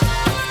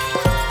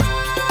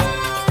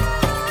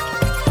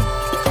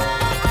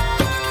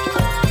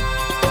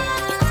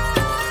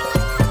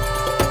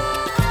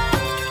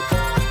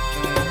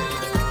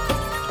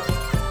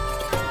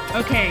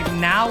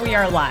now we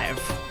are live.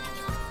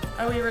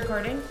 Are we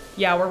recording?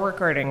 Yeah, we're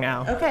recording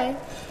now. Okay.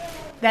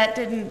 That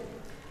didn't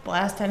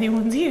blast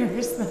anyone's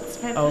ears. That's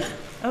fine.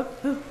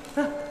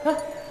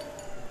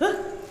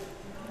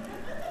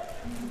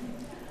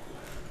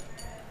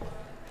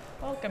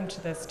 Welcome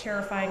to this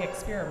terrifying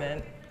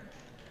experiment.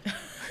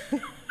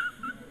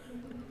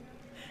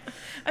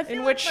 I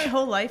feel like my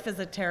whole life is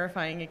a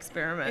terrifying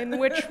experiment. In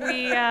which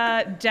we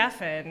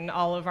deafen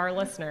all of our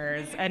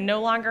listeners and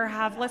no longer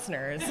have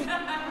listeners.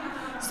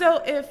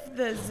 So if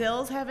the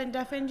Zills haven't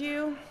deafened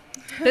you,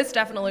 this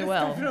definitely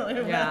will. Definitely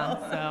will.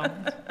 Yeah,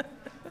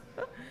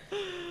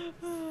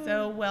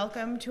 So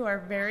welcome to our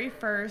very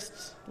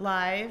first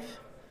live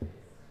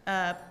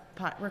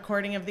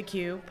recording of the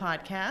Q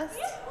podcast.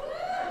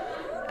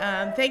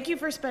 Thank you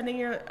for spending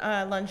your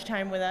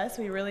lunchtime with us.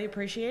 We really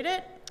appreciate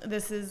it.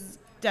 This is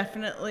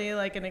definitely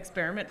like an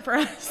experiment for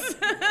us.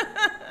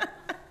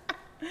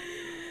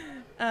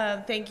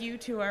 Thank you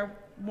to our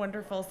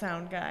wonderful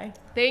sound guy.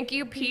 Thank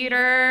you,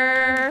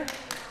 Peter.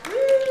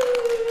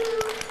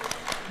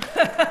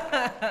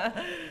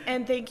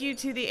 And thank you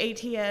to the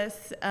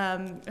ATS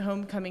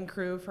homecoming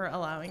crew for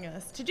allowing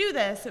us to do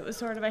this. It was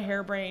sort of a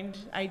harebrained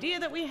idea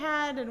that we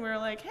had, and we were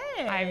like,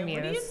 hey,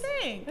 what do you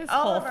think? This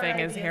whole thing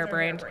is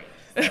harebrained.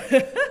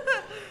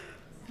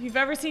 If you've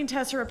ever seen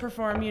Tessera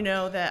perform, you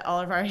know that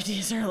all of our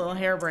ideas are a little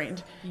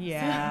harebrained.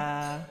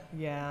 Yeah,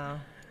 yeah.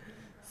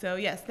 So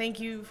yes, thank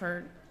you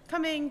for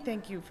coming.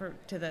 Thank you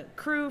to the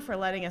crew for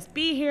letting us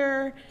be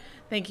here.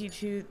 Thank you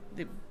to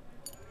the,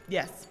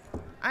 yes,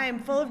 I am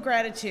full of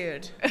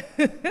gratitude.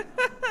 We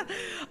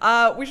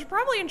should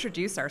probably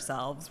introduce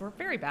ourselves. We're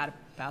very bad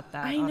about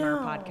that on our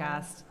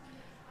podcast.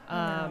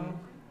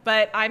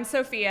 But I'm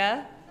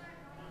Sophia.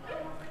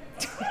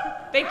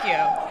 Thank you.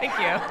 Thank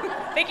you.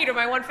 Thank you to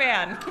my one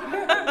fan.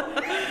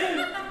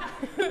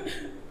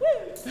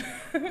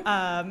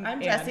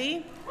 I'm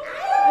Jessie.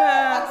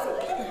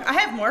 I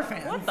have more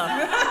fans. What the?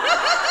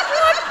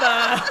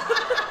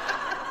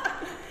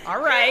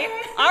 All right.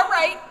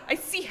 I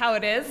see how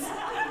it is.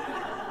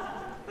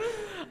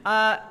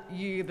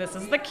 This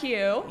is the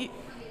Q.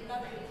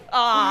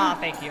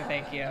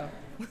 Thank you.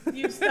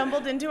 You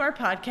stumbled into our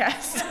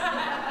podcast.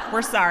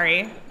 We're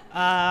sorry.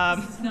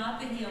 This is not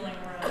the healing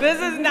room.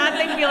 This is not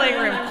the healing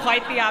room.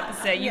 Quite the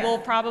opposite. You Yeah. will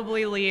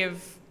probably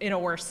leave in a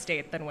worse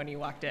state than when you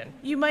walked in.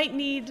 You might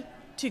need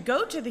to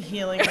go to the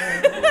healing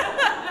room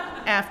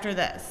after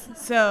this.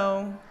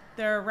 So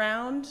they're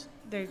around.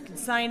 They can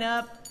sign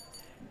up.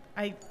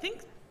 I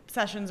think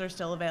sessions are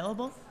still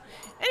available.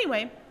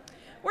 Anyway,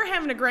 we're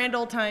having a grand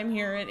old time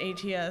here at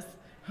ATS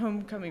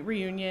homecoming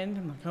reunion.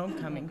 I'm like,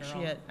 homecoming,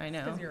 shit, I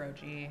know. Because you're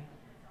OG.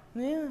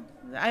 Yeah,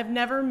 I've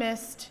never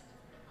missed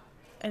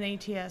an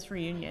ATS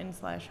reunion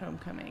 /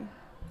 homecoming.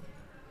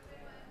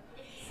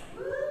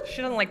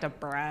 She doesn't like to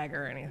brag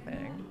or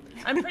anything.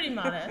 I'm pretty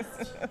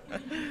modest.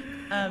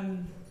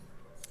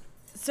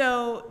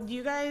 So do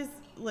you guys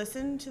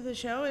listen to the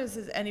show? Is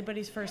this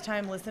anybody's first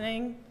time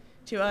listening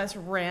to us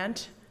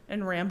rant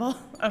and ramble?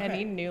 Okay.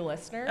 Any new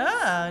listeners?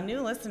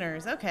 New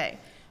listeners. Okay.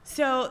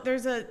 So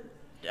there's a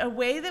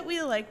way that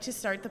we like to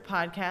start the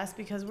podcast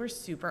because we're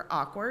super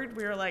awkward.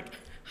 We were like,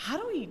 how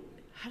do we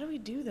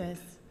do this?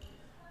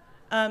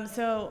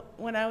 So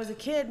when I was a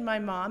kid, my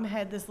mom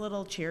had this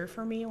little cheer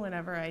for me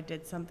whenever I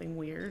did something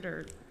weird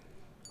or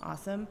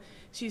awesome.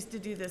 She used to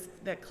do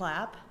the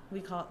clap. We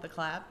call it the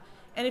clap.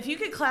 And if you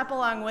could clap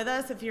along with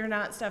us, if you're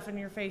not stuffing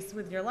your face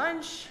with your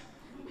lunch,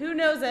 who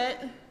knows it?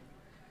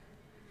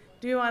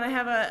 Do you want to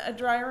have a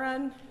dry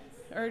run?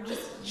 Or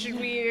just... Should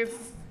we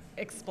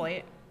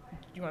explain? Do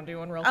you want to do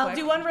one real quick? I'll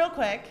do one real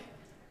quick.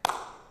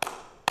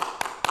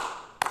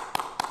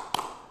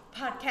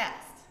 Podcast.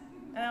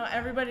 I want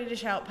everybody to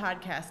shout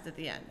podcast at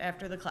the end,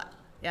 after the clap.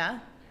 Yeah?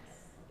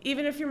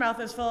 Even if your mouth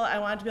is full, I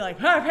want it to be like,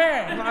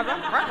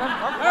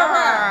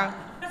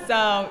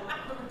 So,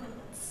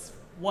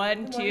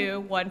 1,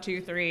 2, 1,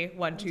 2, 3,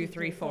 1, 2,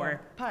 3,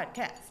 4.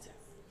 Podcast.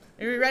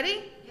 Are we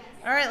ready? Yes.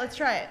 All right, let's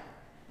try it.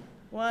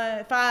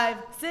 1, 5,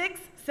 6,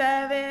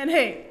 7,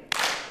 8.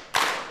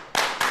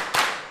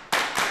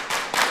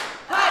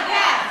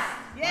 Podcast!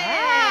 Yay!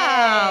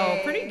 Wow,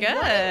 pretty good.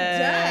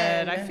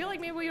 Well done. I feel like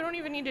maybe we don't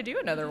even need to do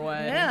another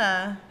one.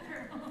 Yeah.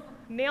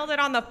 Nailed it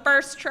on the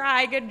first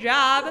try. Good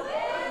job.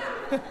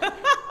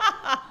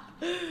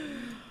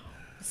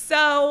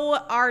 So,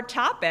 our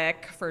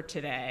topic for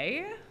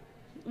today.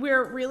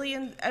 We're really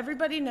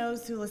everybody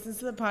knows who listens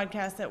to the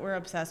podcast that we're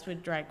obsessed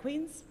with drag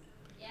queens.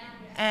 Yeah.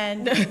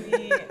 And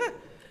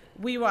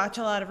we watch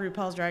a lot of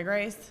RuPaul's Drag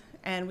Race,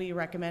 and we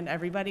recommend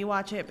everybody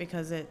watch it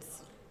because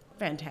it's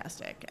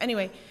fantastic.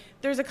 Anyway,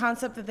 there's a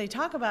concept that they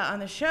talk about on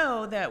the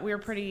show that we're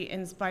pretty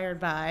inspired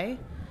by.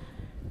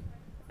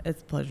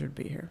 It's a pleasure to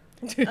be here.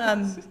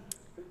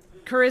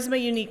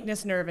 Charisma,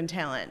 uniqueness, nerve, and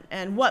talent,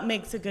 and what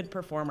makes a good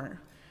performer,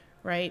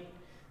 right?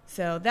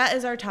 So that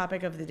is our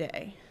topic of the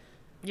day.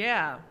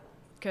 Yeah,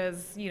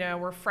 because,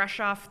 we're fresh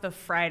off the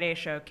Friday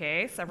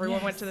showcase.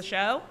 Everyone went to the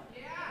show?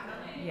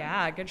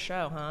 Yeah, good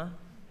show, huh?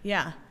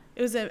 Yeah,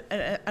 it was an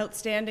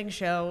outstanding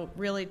show,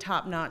 really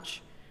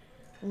top-notch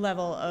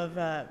level of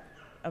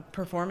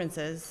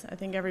performances. I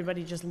think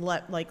everybody just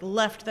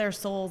left their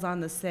souls on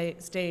the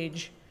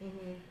stage.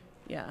 Mm-hmm.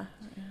 Yeah.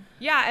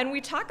 Yeah, and we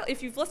talk,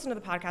 if you've listened to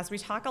the podcast, we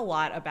talk a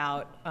lot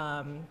about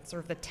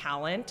sort of the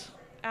talent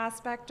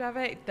aspect of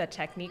it, the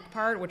technique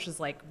part, which is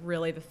like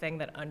really the thing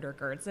that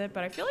undergirds it.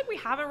 But I feel like we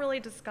haven't really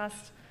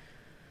discussed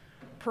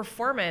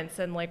performance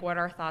and like what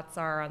our thoughts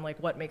are on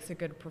like what makes a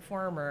good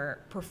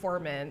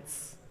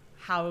performance.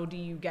 How do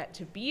you get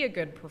to be a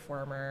good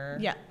performer?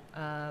 Yeah.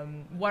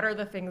 What are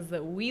the things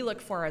that we look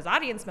for as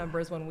audience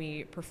members when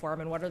we perform,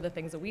 and what are the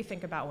things that we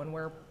think about when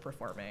we're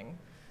performing?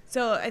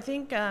 So I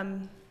think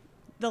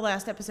the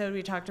last episode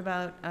we talked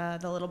about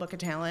the Little Book of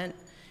Talent,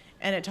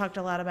 and it talked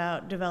a lot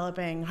about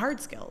developing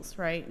hard skills,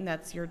 right? And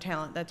that's your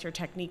talent, that's your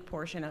technique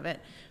portion of it.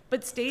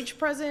 But stage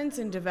presence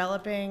and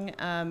developing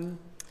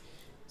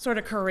sort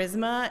of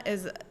charisma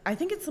is, I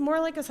think it's more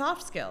like a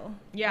soft skill.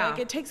 Yeah. Like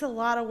it takes a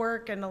lot of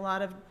work and a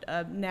lot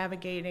of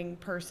navigating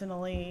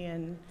personally,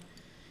 and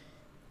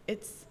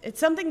it's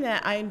something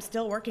that I'm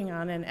still working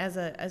on, and as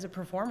a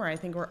performer, I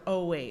think we're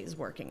always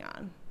working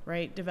on,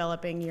 right?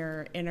 Developing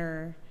your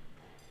inner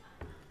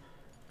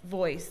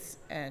voice,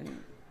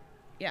 and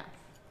yeah.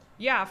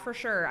 Yeah, for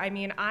sure. I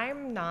mean, I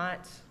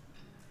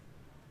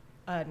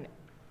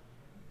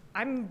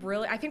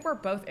think we're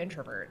both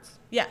introverts.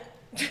 Yeah.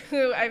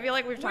 I feel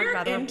like we've talked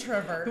about them.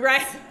 Introverts.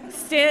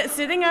 Right.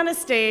 Sitting on a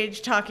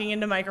stage talking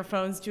into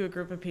microphones to a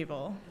group of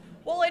people.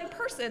 Well, in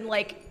person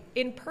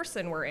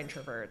we're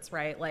introverts,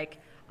 right? Like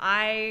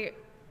I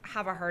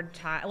have a hard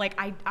time, like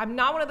I'm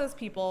not one of those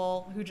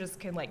people who just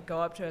can like go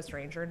up to a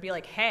stranger and be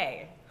like,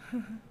 hey,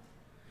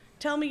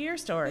 tell me your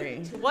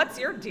story. What's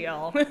your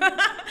deal?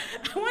 I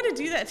want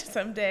to do that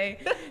someday.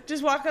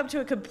 Just walk up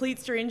to a complete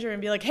stranger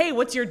and be like, hey,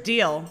 what's your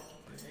deal?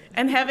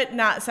 And have it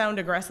not sound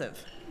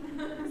aggressive.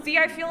 See,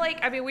 I feel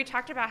like, I mean, we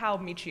talked about how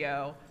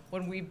Michio,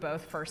 when we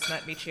both first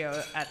met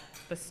Michio at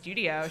the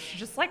studio, she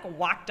just like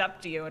walked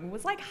up to you and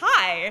was like,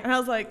 hi. And I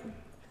was like,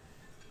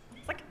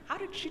 how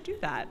did she do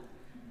that?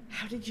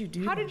 How did you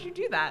do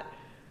that?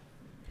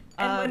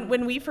 And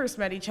when we first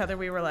met each other,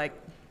 we were like,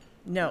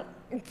 no,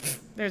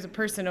 there's a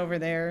person over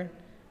there.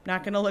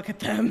 Not going to look at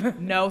them.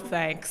 No,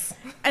 thanks.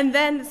 And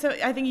then, so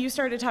I think you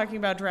started talking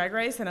about Drag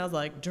Race, and I was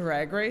like,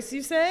 Drag Race,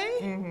 you say?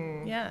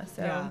 Mm-hmm. Yeah,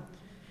 so Yeah.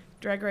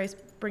 Drag Race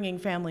bringing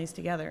families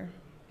together.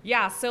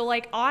 Yeah, so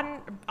like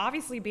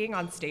obviously being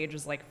on stage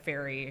is like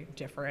very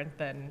different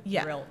than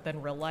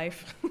real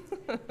life.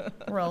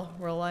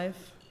 real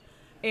life.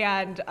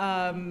 And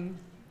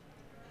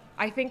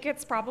I think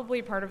it's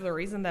probably part of the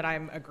reason that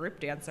I'm a group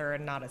dancer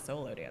and not a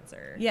solo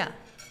dancer. Yeah.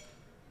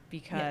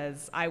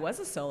 Because I was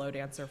a solo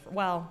dancer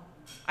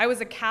I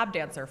was a cab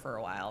dancer for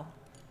a while.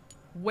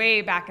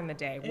 Way back in the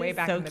day, way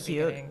back in the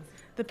beginning.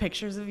 The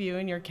pictures of you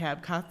in your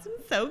cab costume,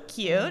 so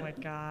cute. Oh my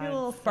God. Your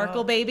little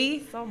sparkle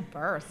baby. So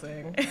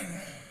embarrassing.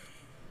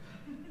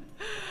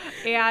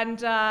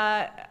 And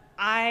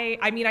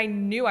I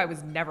knew I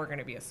was never going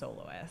to be a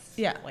soloist.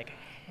 Yeah. Like,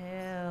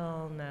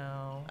 hell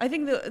no. I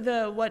think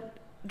the what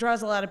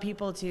draws a lot of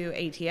people to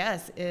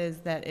ATS is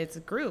that it's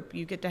a group.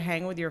 You get to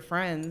hang with your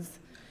friends,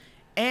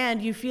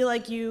 and you feel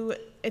like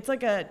it's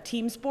like a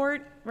team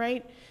sport,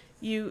 right?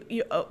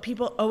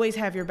 People always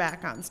have your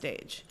back on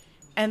stage,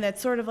 and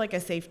that's sort of like a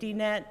safety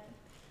net.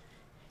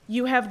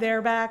 You have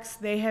their backs,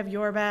 they have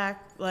your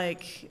back.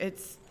 Like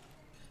that's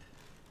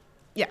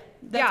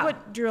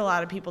what drew a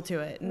lot of people to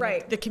it, and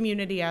right? The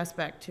community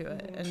aspect to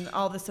it, and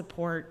all the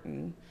support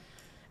and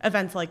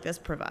events like this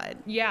provide.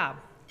 Yeah.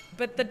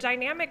 But the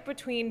dynamic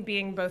between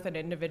being both an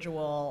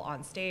individual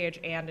on stage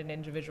and an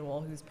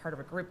individual who's part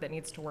of a group that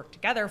needs to work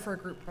together for a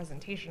group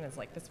presentation is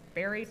like this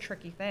very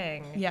tricky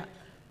thing. Yeah.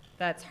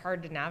 That's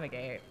hard to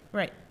navigate.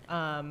 Right.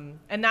 And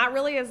that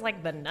really is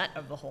like the nut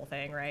of the whole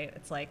thing, right?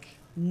 It's like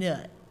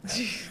nut.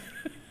 You're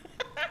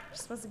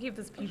supposed to keep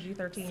this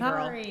PG-13,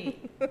 Sorry.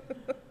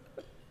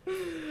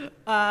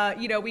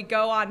 girl. We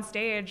go on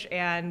stage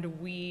and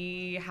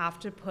we have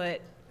to put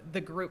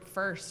the group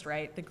first,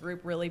 right? The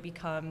group really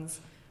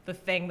becomes the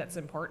thing that's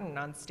important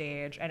on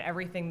stage, and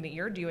everything that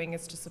you're doing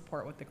is to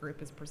support what the group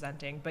is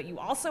presenting. But you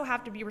also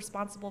have to be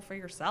responsible for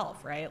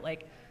yourself, right?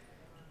 Like,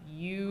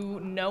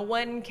 no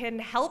one can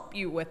help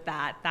you with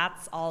that.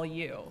 That's all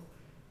you.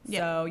 Yeah.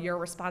 So your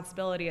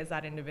responsibility as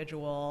that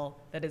individual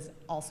that is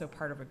also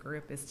part of a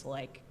group is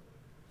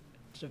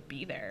to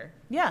be there.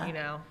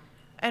 Yeah.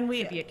 And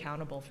to be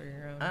accountable for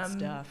your own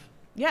stuff.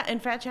 Yeah, in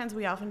Fat Chance,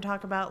 we often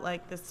talk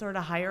about this sort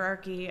of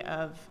hierarchy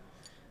of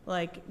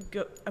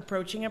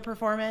approaching a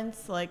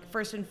performance. Like,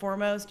 first and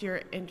foremost,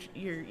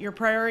 your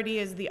priority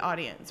is the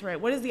audience, right?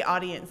 What is the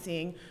audience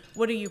seeing?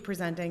 What are you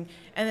presenting?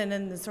 And then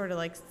in the sort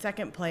of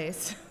second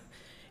place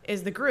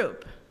is the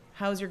group.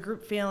 How's your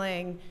group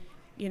feeling?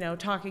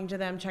 Talking to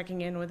them,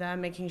 checking in with them,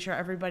 making sure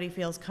everybody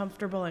feels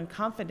comfortable and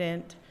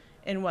confident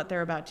in what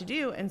they're about to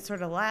do. And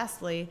sort of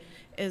lastly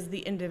is the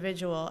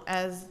individual.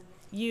 As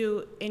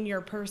you, in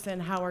your person,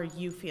 how are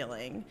you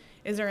feeling?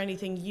 Is there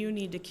anything you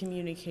need to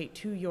communicate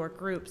to your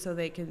group so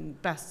they can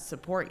best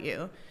support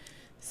you?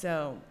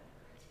 So,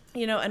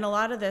 and a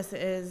lot of this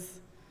is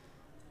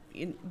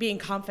being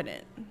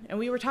confident. And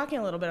we were talking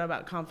a little bit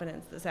about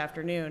confidence this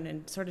afternoon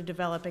and sort of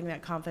developing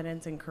that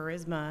confidence and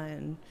charisma.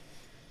 And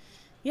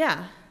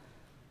yeah.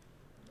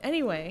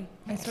 Anyway,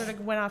 I sort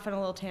of went off on a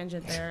little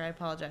tangent there. I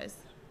apologize.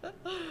 That's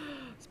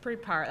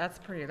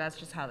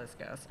just how this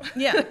goes.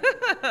 Yeah.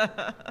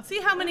 See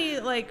how many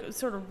like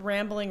sort of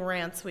rambling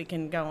rants we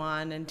can go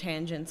on and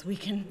tangents we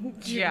can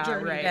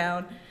journey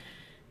down.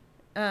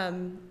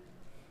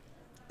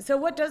 So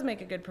what does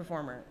make a good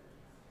performer?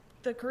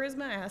 The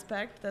charisma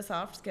aspect, the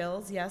soft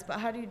skills, yes, but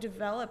how do you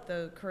develop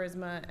the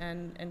charisma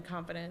and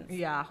confidence?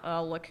 Yeah.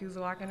 Look who's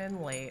walking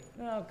in late.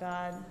 Oh,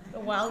 God. The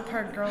wild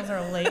card girls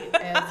are late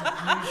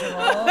as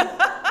usual.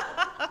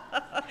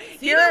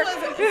 Siva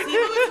was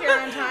here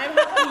on time.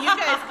 How come you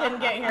guys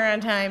couldn't get here on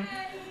time?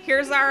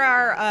 Here's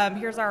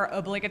our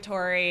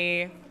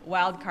obligatory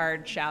wild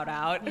card shout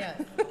out.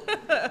 Yes.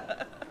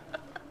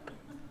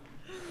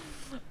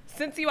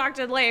 Since you walked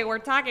in late, we're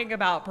talking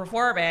about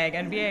performing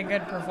and being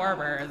good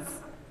performers.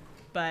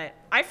 But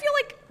I feel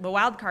like the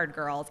wild card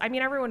girls, I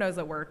mean, everyone knows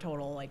that we're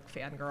total like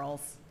fangirls.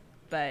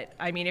 But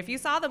I mean, if you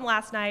saw them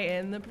last night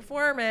in the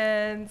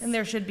performance, And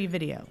there should be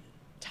video.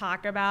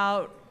 talk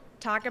about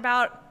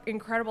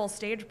incredible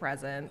stage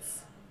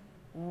presence,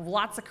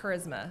 lots of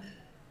charisma.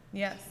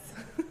 Yes.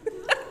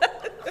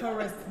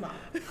 Charisma.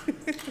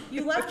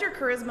 You left your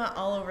charisma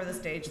all over the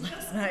stage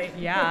last night.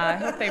 Yeah, I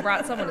hope they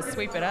brought someone to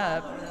sweep it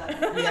up.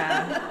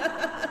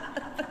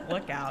 Yeah.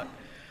 Look out.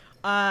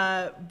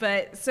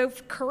 But so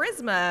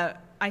charisma,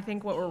 I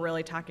think what we're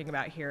really talking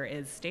about here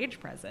is stage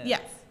presence.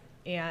 Yes.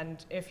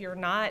 And if you're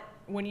not,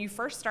 when you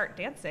first start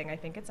dancing, I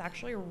think it's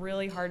actually a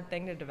really hard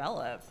thing to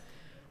develop.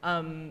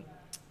 And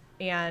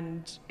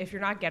if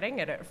you're not getting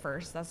it at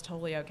first, that's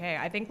totally okay.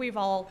 I think we've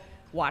all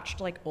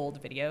watched like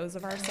old videos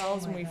of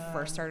ourselves when we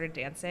first started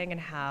dancing and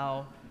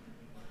how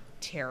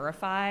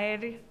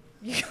terrified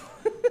you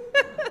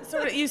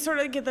You sort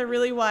of get the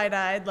really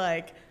wide-eyed,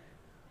 like,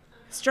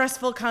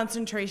 stressful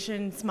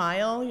concentration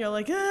smile. You're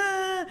like,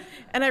 ah.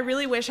 And I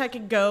really wish I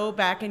could go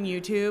back in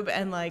YouTube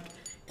and, like,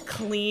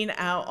 clean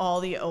out all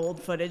the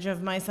old footage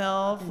of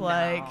myself.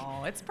 Like,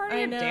 no, it's part of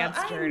your dance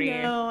journey.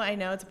 I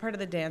know. It's a part of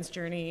the dance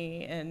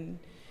journey.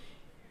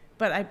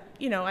 But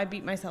I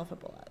beat myself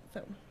up a lot.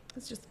 So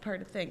it's just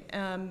part of the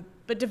thing.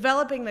 But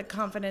developing the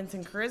confidence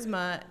and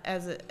charisma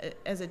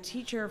as a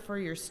teacher for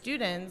your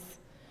students,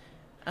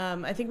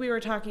 I think we were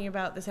talking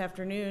about this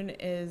afternoon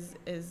is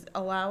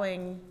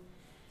allowing,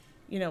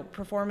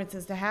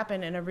 performances to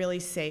happen in a really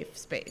safe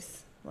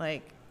space.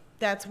 Like,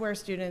 that's where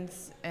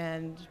students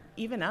and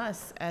even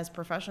us as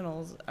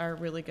professionals are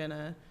really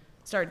gonna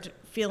start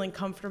feeling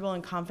comfortable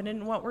and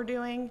confident in what we're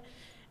doing,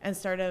 and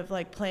start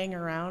like playing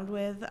around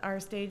with our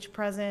stage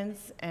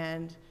presence.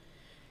 And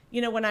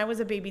when I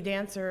was a baby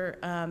dancer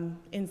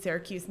in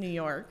Syracuse, New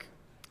York,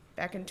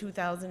 back in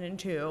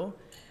 2002,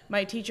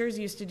 my teachers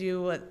used to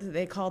do what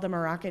they called a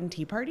Moroccan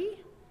tea party.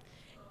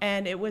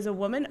 And it was a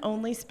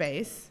woman-only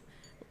space.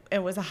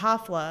 It was a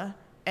hafla,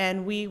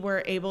 and we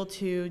were able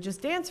to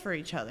just dance for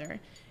each other.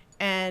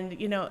 And,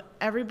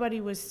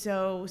 everybody was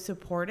so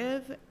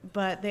supportive,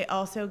 but they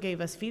also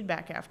gave us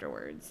feedback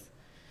afterwards.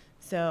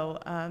 So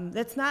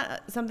that's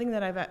not something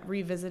that I've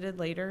revisited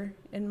later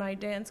in my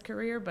dance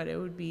career, but it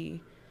would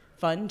be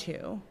fun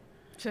to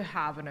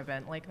have an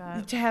event like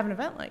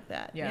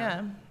that.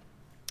 Yeah.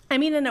 I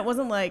mean, and it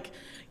wasn't like,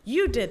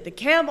 you did the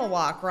camel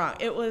walk wrong.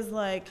 It was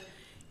like,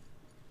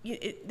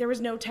 there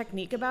was no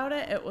technique about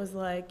it. It was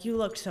like, you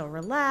looked so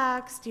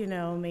relaxed,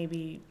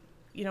 maybe,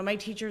 my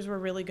teachers were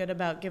really good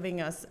about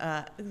giving us,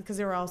 because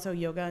they were also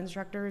yoga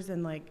instructors,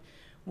 and like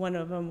one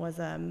of them was,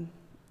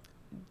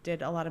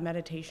 did a lot of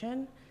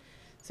meditation.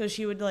 So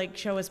she would like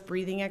show us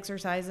breathing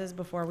exercises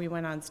before we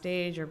went on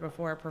stage or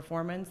before a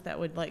performance that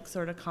would like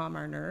sort of calm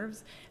our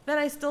nerves, that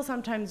I still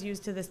sometimes use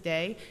to this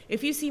day.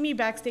 If you see me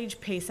backstage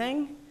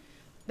pacing,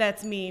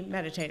 that's me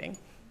meditating,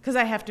 because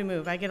I have to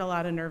move. I get a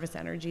lot of nervous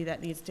energy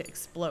that needs to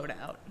explode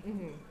out.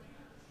 Mm-hmm.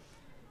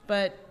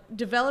 But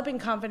developing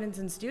confidence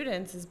in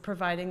students is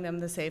providing them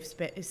the safe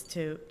space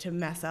to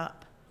mess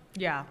up.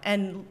 Yeah.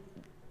 And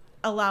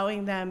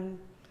allowing them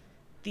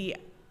the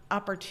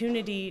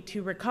opportunity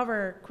to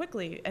recover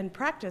quickly and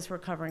practice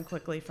recovering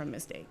quickly from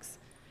mistakes.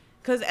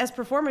 Because as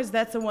performers,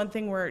 that's the one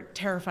thing we're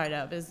terrified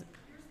of, is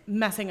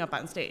messing up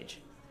on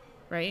stage,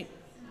 right?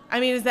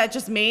 I mean, is that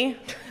just me?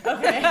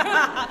 Okay.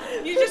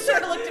 You just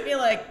sort of looked at me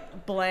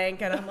like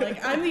blank, and I'm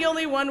like, I'm the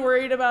only one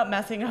worried about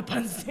messing up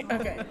on stage.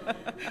 Okay.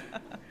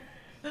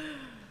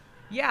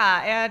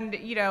 Yeah, and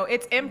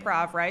it's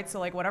improv, right? So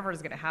like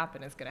whatever's gonna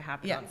happen is gonna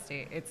happen on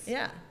stage. It's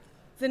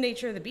the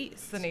nature of the beast.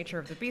 It's the nature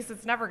of the beast.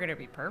 It's never gonna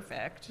be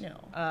perfect. No.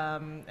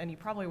 And you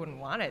probably wouldn't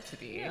want it to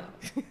be.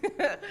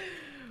 No.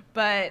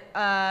 But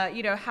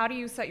how do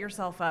you set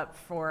yourself up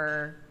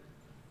for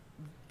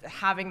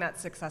having that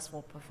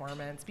successful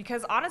performance?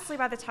 Because honestly,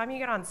 by the time you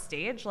get on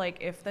stage, like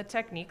if the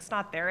technique's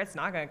not there, it's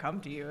not going to come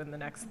to you in the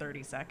next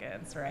 30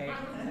 seconds, right?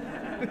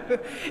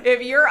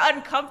 If you're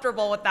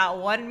uncomfortable with that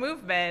one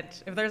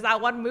movement, if there's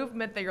that one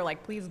movement that you're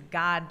like, please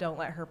God, don't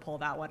let her pull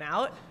that one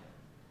out,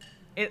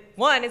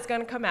 it's going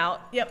to come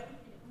out. Yep.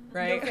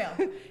 right?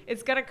 You'll fail.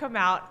 It's going to come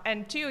out.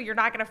 And 2, you're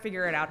not going to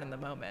figure it out in the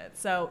moment.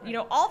 So, you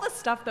know, all the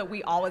stuff that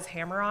we always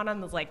hammer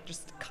on this, like,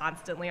 just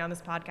constantly on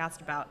this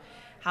podcast about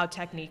how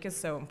technique is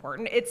so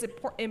important. It's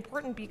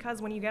important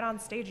because when you get on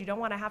stage, you don't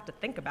want to have to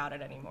think about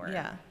it anymore.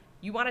 Yeah.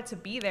 You want it to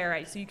be there,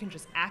 right, so you can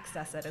just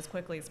access it as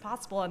quickly as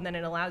possible, and then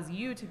it allows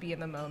you to be in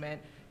the moment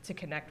to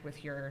connect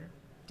with your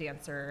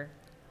dancer,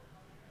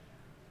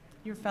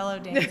 Your fellow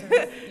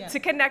dancers. Yeah. to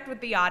connect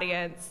with the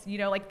audience. You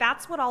know, like,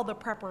 that's what all the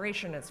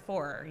preparation is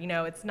for. You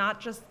know, it's not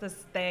just this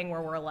thing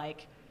where we're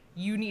like,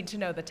 you need to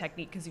know the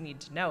technique because you need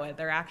to know it.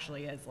 There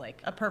actually is,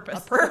 like, A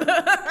purpose.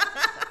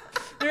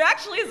 there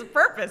actually is a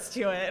purpose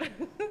to it.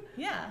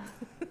 Yeah.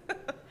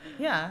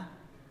 Yeah.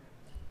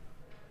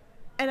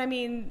 And I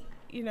mean,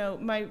 you know,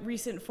 my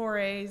recent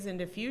forays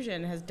into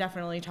fusion has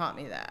definitely taught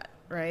me that,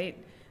 right?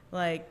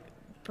 Like,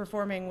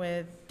 performing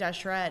with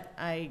Dashret,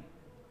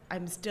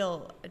 I'm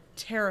still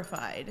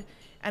terrified,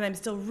 and I'm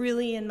still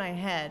really in my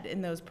head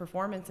in those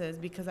performances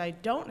because I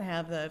don't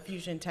have the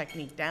fusion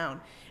technique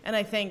down. And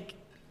I thank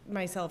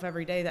myself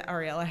every day that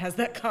Ariella has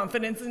that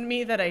confidence in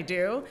me that I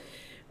do.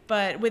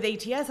 But with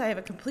ATS, I have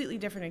a completely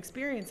different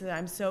experience, that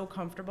I'm so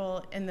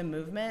comfortable in the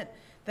movement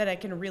that I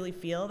can really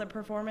feel the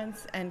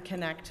performance and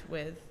connect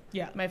with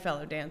my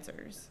fellow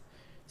dancers.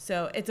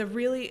 So it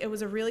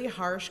was a really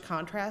harsh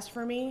contrast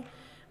for me.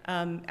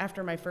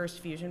 After my first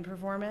fusion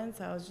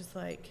performance, I was just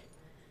like,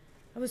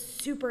 I was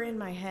super in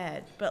my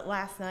head. But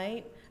last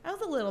night, I was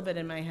a little bit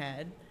in my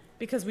head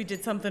because we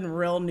did something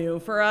real new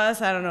for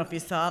us. I don't know if you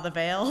saw the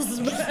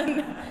veils, but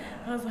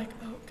I was like,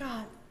 oh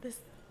God, this.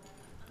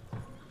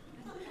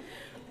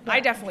 I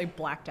definitely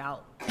blacked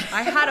out.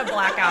 I had a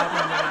blackout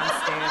moment on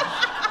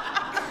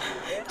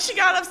stage. She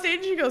got off stage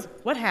and she goes,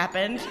 what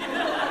happened?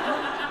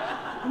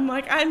 I'm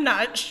like, I'm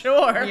not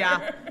sure.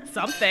 Yeah,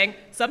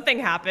 something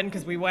happened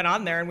because we went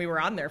on there and we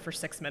were on there for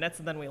 6 minutes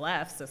and then we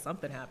left, so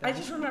something happened. I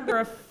just remember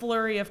a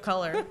flurry of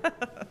color.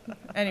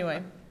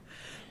 Anyway.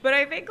 But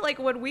I think, like,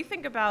 when we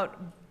think about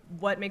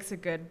what makes a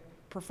good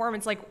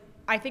performance, like,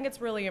 I think it's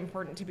really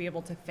important to be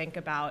able to think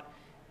about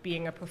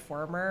being a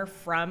performer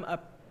from a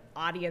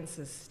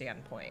audience's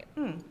standpoint.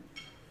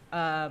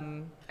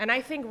 And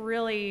I think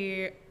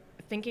really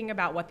thinking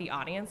about what the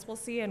audience will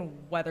see and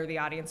whether the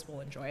audience will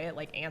enjoy it,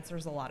 like,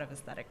 answers a lot of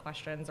aesthetic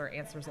questions, or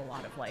answers a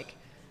lot of, like,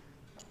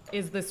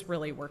 is this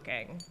really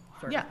working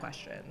sort of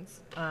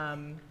questions.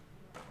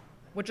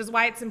 Which is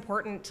why it's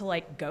important to,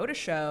 like, go to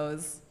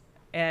shows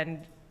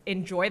and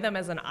enjoy them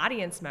as an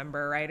audience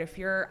member, right?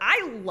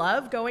 I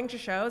love going to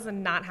shows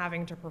and not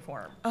having to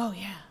perform. Oh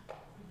yeah.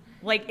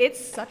 Like, it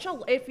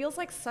feels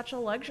like such a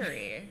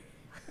luxury.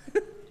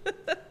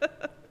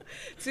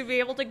 To be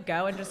able to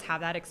go and just have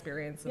that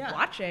experience of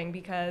watching,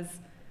 because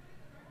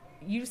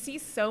you see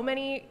so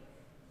many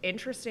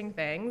interesting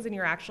things and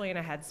you're actually in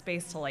a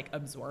headspace to, like,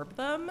 absorb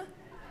them.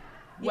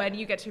 When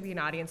you get to be an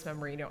audience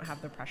member, you don't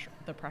have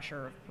the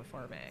pressure of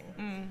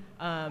performing.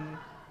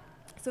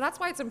 So that's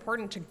why it's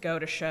important to go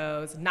to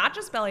shows, not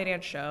just belly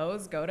dance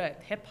shows, go to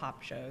hip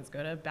hop shows,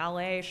 go to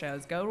ballet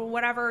shows, go to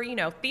whatever, you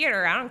know,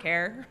 theater, I don't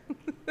care.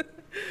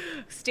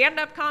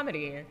 Stand-up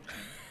comedy.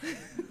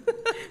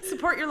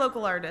 Support your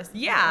local artists.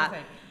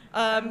 Yeah.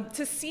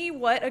 To see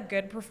what a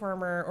good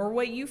performer, or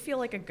what you feel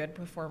like a good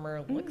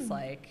performer looks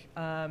like.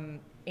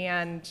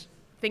 And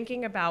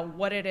thinking about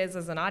what it is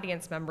as an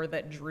audience member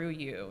that drew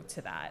you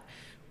to that.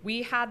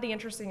 We had the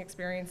interesting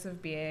experience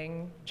of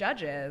being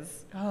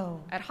judges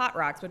at Hot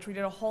Rocks, which we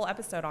did a whole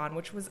episode on,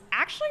 which was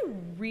actually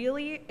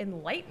really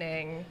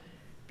enlightening,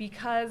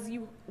 because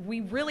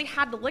we really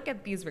had to look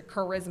at these with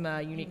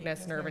charisma,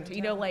 uniqueness, nerve, and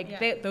you know,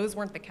 like, those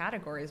weren't the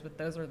categories, but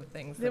those are the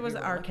things that it was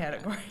our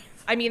categories.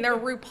 I mean, they're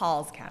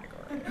RuPaul's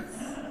categories.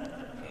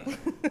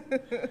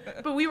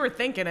 But we were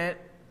thinking it.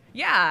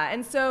 Yeah,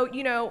 and so,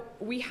 you know,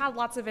 we had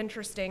lots of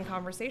interesting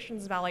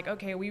conversations about, like,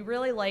 okay, we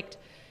really liked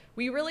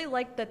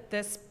that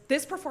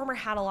this performer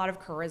had a lot of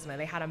charisma.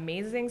 They had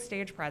amazing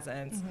stage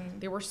presence.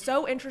 They were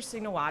so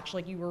interesting to watch.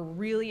 Like, you were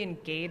really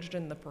engaged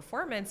in the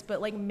performance, but,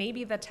 like,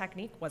 maybe the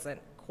technique wasn't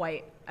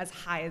quite as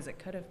high as it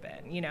could have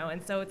been, you know?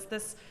 And so it's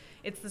this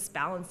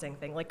balancing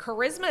thing. Like,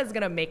 charisma is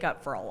gonna make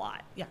up for a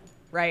lot. Yeah.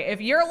 Right?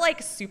 If you're,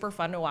 like, super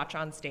fun to watch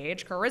on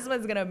stage, charisma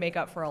is gonna make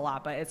up for a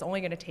lot, but it's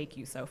only gonna take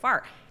you so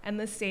far. And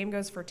the same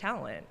goes for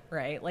talent,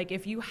 right? Like,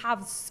 if you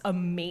have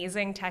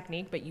amazing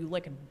technique, but you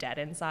look dead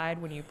inside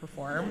when you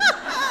perform.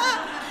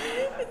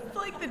 It's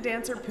like the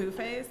dancer poo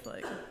face,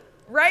 like.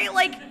 Right?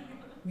 Like,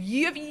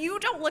 if you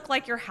don't look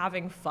like you're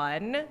having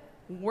fun,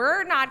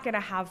 we're not gonna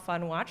have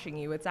fun watching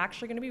you. It's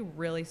actually gonna be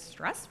really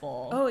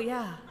stressful. Oh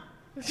yeah.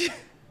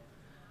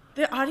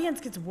 The audience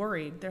gets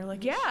worried. They're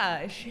like, yeah,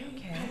 is she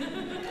okay?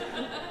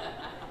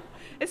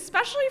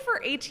 Especially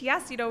for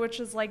ATS, you know, which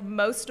is, like,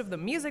 most of the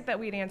music that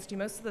we dance to,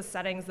 most of the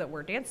settings that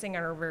we're dancing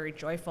are very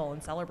joyful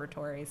and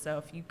celebratory. So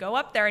if you go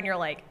up there and you're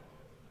like,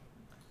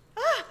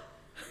 ah.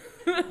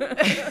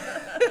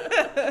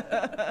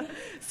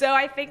 So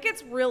I think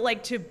it's real,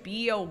 like, to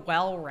be a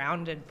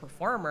well-rounded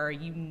performer,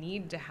 you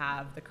need to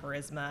have the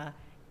charisma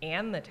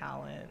and the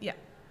talent. yeah.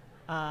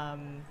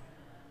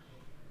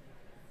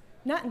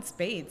 not in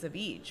spades of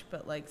each,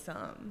 but like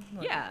some.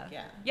 Like,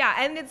 Yeah,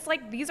 and it's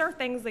like these are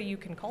things that you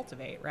can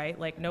cultivate, right?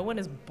 Like no one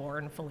is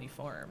born fully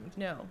formed.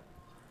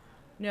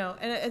 No,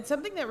 and it's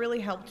something that really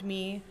helped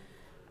me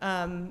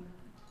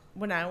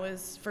when I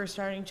was first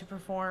starting to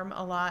perform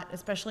a lot,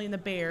 especially in the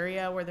Bay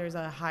Area where there's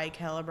a high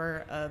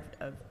caliber of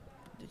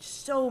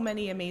so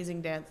many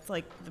amazing dance. It's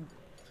like the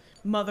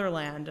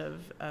motherland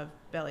of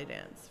belly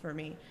dance for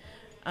me.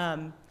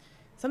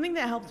 Something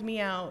that helped me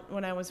out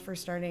when I was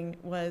first starting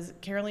was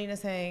Carolina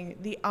saying,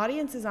 the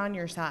audience is on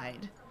your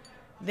side.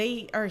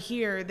 They are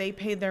here, they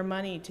paid their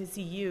money to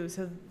see you,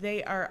 so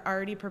they are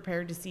already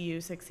prepared to see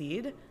you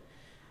succeed.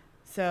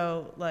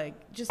 So,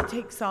 like, just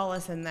take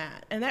solace in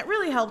that. And that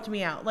really helped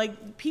me out.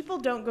 Like, people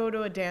don't go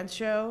to a dance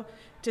show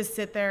to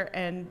sit there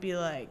and be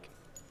like,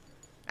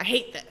 I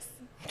hate this.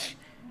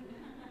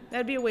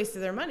 That'd be a waste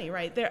of their money,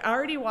 right? They're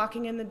already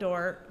walking in the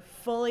door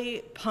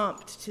fully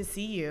pumped to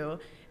see you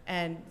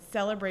and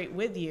celebrate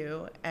with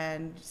you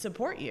and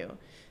support you.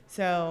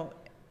 So,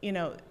 you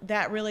know,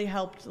 that really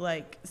helped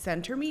like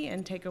center me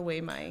and take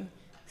away my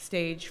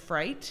stage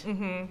fright.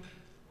 Mm-hmm.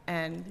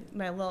 And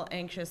my little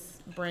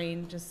anxious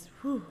brain just,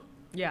 whew.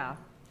 Yeah.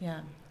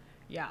 Yeah.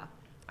 Yeah.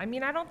 I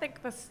mean, I don't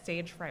think the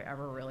stage fright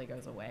ever really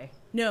goes away.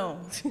 No.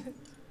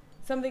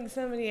 Something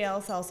somebody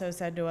else also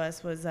said to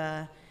us was,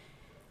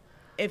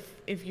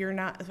 if you're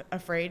not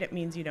afraid, it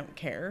means you don't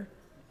care.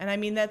 And I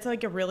mean, that's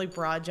like a really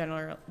broad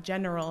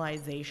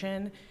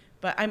generalization,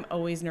 but I'm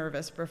always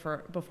nervous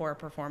before a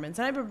performance.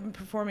 And I've been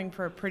performing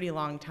for a pretty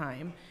long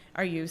time.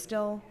 Are you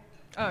still?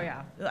 Oh,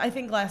 yeah. I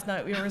think last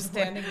night we were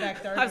standing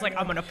back there. I was like,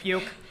 I'm going to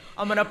puke.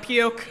 I'm going to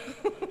puke.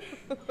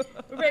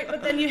 Right,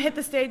 but then you hit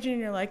the stage and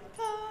you're like,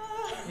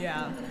 ah.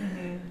 Yeah.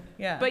 Mm-hmm.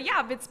 Yeah. But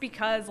yeah, it's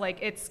because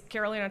like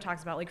Carolina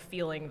talks about like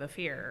feeling the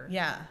fear.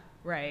 Yeah.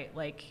 Right?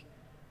 Like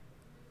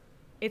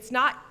it's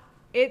not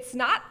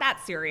that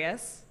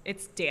serious.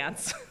 It's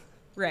dance,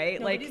 right?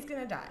 Nobody's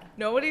gonna die.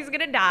 Nobody's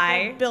gonna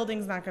die. The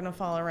building's not gonna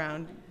fall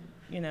around,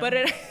 you know. But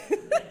it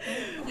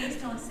Please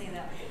don't say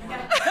that.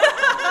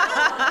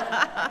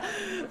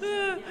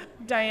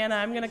 Diana,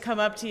 I'm gonna come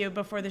up to you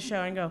before the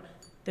show and go,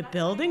 the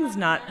building's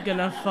not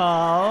gonna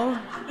fall.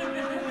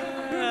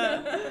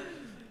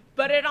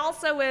 But it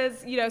also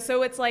is, you know,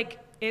 so it's like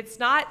it's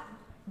not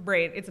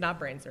brain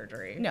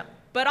surgery. No.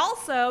 But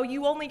also,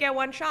 you only get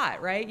one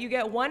shot, right? You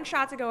get one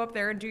shot to go up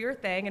there and do your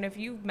thing, and if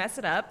you mess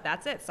it up,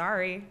 that's it.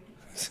 Sorry.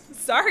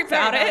 Sorry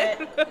about it.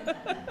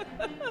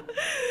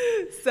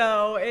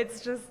 So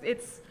it's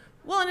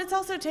Well, and it's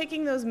also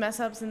taking those mess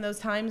ups and those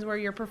times where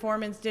your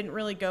performance didn't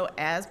really go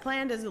as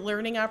planned as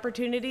learning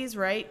opportunities,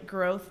 right?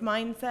 Growth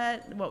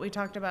mindset, what we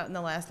talked about in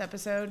the last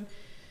episode.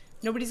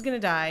 Nobody's going to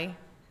die.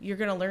 You're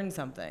going to learn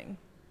something.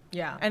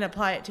 yeah. And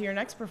apply it to your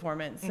next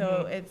performance.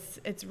 So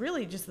it's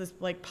really just this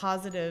like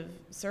positive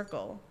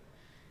circle.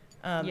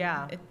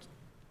 Yeah.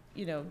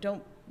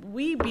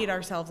 We beat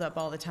ourselves up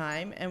all the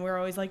time, and we're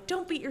always like,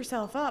 don't beat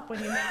yourself up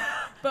when you make.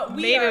 But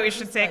maybe we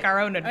should take our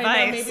own advice.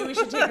 I know, maybe we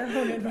should take our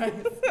own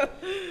advice.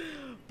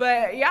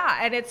 But yeah,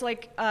 and it's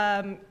like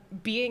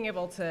being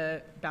able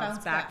to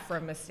bounce back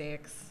from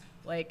mistakes.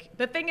 Like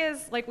the thing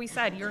is, like we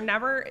said, it's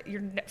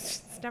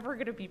never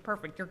going to be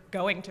perfect. You're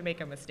going to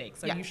make a mistake,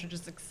 so you should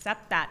just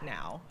accept that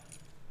now.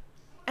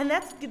 And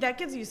that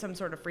gives you some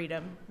sort of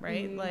freedom,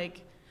 right? Mm-hmm.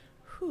 Like,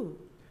 whew.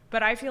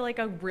 But I feel like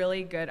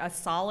a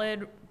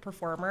solid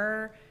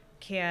performer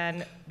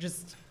can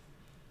just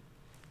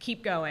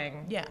keep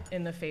going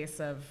in the face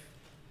of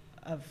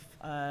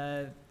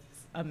a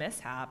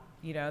mishap.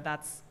 You know,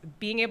 that's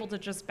being able to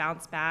just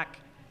bounce back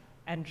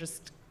and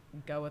just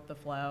go with the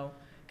flow.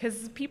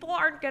 Because people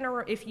aren't going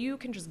to, if you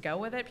can just go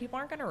with it, people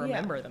aren't going to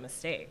remember the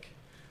mistake.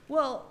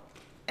 Well,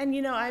 and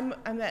you know, I'm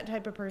that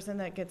type of person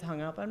that gets hung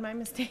up on my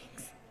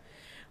mistakes.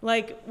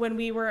 Like when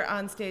we were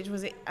on stage,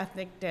 was it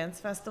Ethnic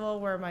Dance Festival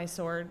where my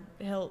sword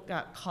hilt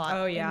got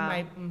caught in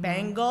my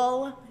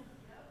bangle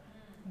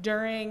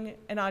during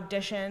an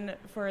audition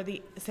for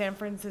the San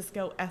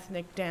Francisco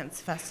Ethnic Dance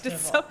Festival.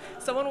 So,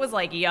 someone was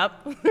like,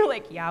 "Yup," we're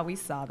like, "Yeah, we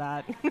saw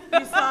that."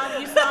 You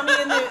saw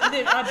me in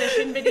the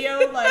audition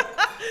video. Like,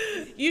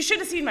 you should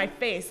have seen my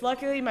face.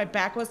 Luckily, my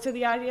back was to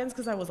the audience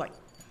because I was like,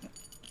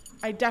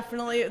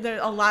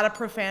 there's a lot of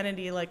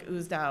profanity like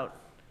oozed out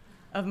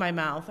of my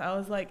mouth. I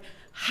was like,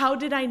 how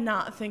did I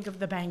not think of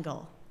the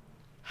bangle?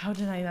 How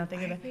did I not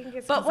think of it? I think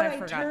it's because I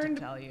forgot to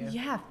tell you.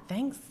 Yeah,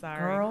 thanks,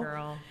 Sorry,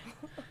 girl.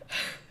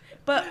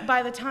 But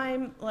by the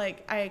time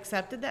like I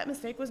accepted that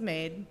mistake was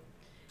made,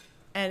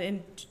 and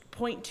in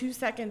 0.2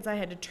 seconds I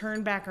had to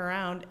turn back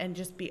around and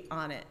just be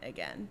on it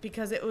again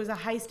because it was a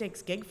high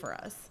stakes gig for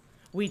us.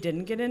 We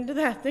didn't get into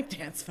the Ethnic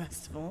Dance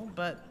Festival,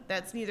 but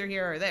that's neither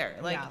here or there.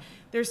 Like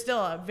there's still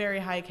a very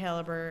high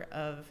caliber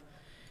of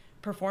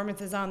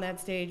performances on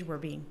that stage. We're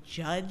being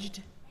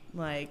judged.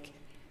 Like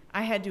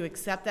I had to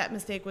accept that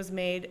mistake was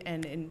made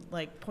and in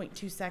like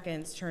 0.2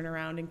 seconds turn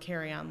around and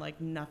carry on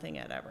like nothing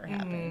had ever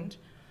happened.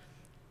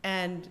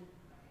 And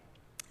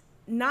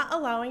not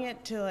allowing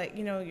it to like,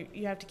 you know,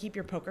 you have to keep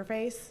your poker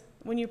face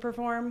when you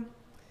perform.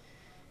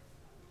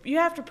 You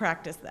have to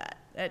practice that.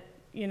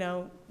 you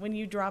know, when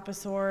you drop a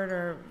sword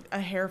or a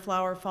hair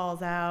flower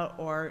falls out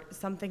or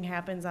something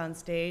happens on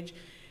stage,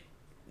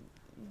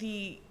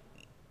 the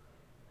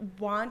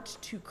want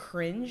to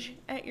cringe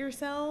at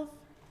yourself,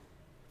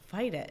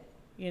 fight it,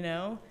 you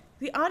know?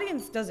 The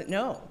audience doesn't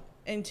know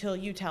until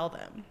you tell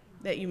them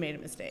that you made a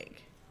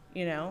mistake,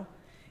 you know?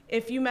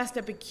 If you messed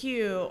up a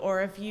cue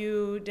or if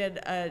you did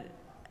an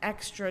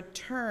extra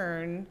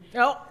turn.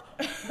 Oh.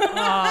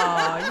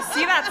 Oh, you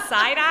see that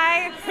side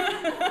eye?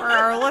 For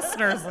our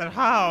listeners at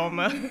home.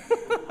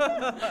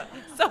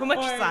 So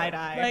much side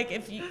eye. Like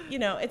if you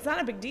know, it's not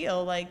a big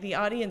deal. Like the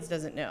audience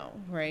doesn't know,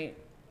 right?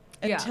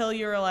 Until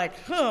you're like,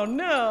 oh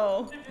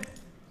no.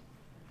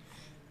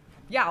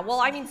 Yeah, well,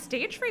 I mean,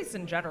 stage face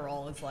in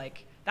general is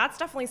like, that's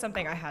definitely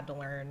something I had to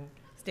learn.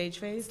 Stage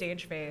face?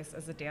 Stage face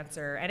as a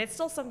dancer. And it's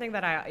still something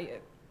that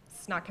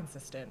it's not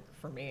consistent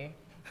for me.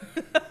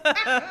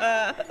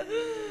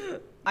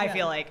 I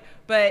feel like.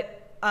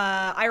 But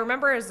I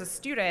remember as a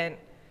student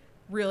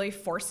really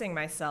forcing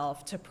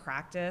myself to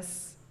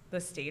practice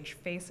the stage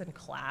face in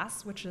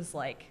class, which is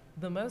like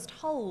the most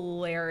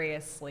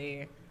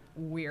hilariously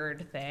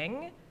weird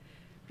thing.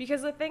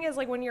 Because the thing is,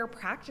 like, when you're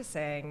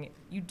practicing,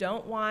 you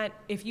don't want,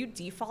 if you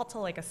default to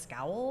like a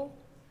scowl,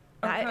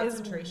 that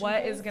is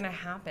what is going to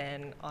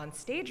happen on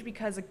stage.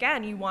 Because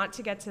again, you want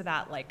to get to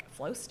that like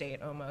flow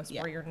state almost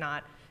where you're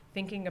not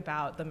thinking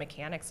about the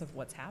mechanics of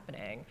what's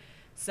happening.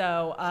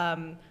 So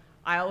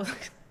I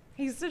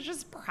used to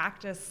just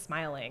practice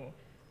smiling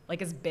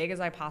like as big as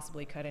I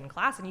possibly could in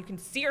class. And you can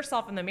see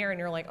yourself in the mirror and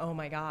you're like, oh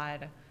my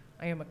God,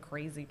 I am a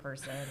crazy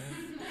person.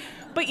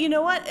 But you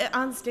know what?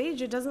 On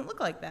stage, it doesn't look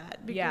like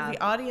that because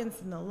the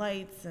audience and the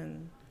lights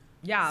and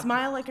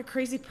smile like a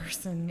crazy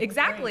person.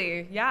 Exactly.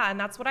 Right. Yeah. And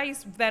that's what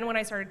then when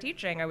I started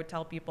teaching, I would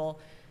tell people,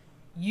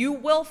 you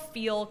will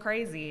feel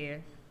crazy.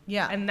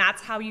 Yeah. And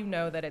that's how you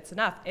know that it's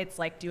enough. It's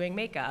like doing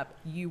makeup.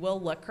 You will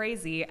look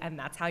crazy, and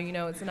that's how you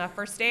know it's enough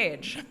for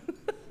stage.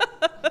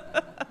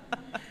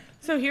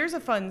 So here's a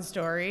fun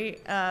story.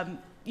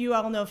 You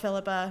all know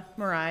Philippa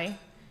Marai.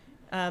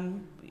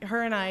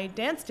 Her and I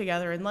danced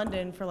together in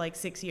London for like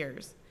 6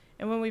 years.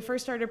 And when we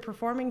first started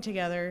performing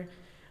together,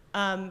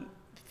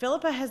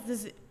 Philippa has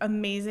this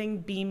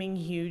amazing, beaming,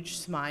 huge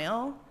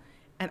smile,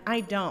 and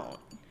I don't.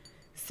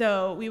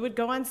 So we would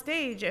go on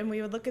stage and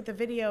we would look at the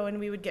video and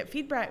we would get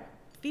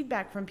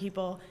feedback from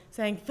people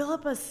saying,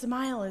 Philippa's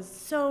smile is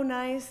so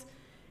nice,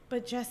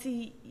 but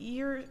Jessie,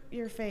 your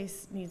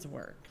face needs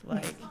work.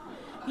 Like,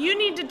 you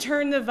need to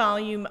turn the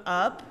volume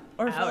up,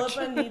 or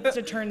Philippa needs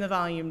to turn the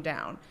volume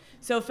down.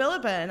 So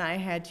Philippa and I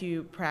had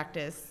to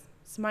practice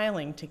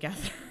smiling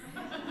together.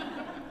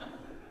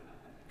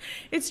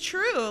 It's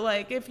true.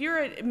 Like, if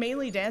you're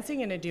mainly dancing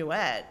in a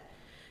duet,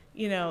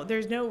 you know,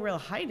 there's no real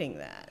hiding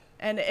that.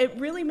 And it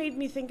really made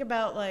me think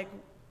about, like,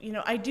 you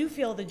know, I do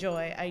feel the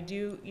joy. I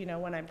do, you know,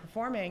 when I'm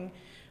performing,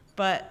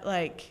 but,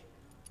 like,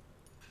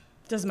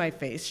 does my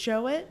face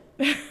show it?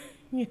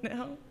 You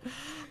know?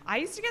 I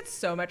used to get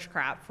so much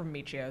crap from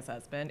Michio's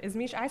husband.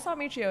 I saw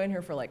Michio in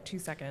here for like 2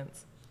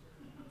 seconds.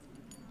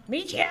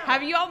 Michio!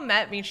 Have you all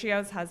met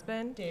Michio's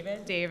husband?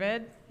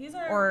 David? He's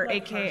our, or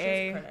like,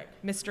 AKA critic.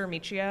 Mr.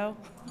 Michio.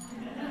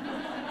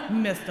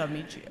 Mr.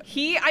 Michio.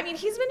 He's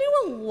been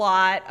doing a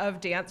lot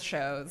of dance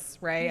shows,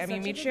 right? He's I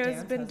mean, such a good Michio's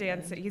dance been husband.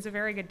 dancing. He's a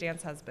very good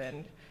dance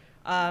husband.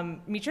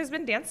 Michio's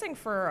been dancing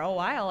for a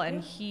while,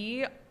 and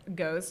he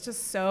goes to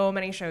so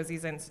many shows.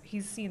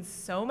 He's seen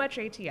so much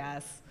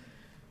ATS,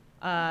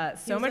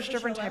 so much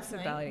different types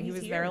of ballet. He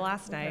was there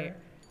last night.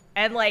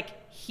 And,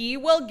 like, he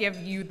will give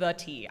you the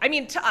tea. I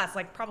mean, to us,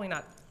 like, probably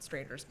not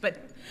strangers, but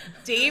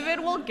David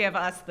will give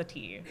us the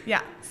tea.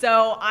 Yeah.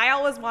 So I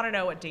always want to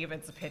know what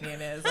David's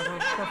opinion is.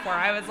 Before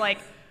I was like,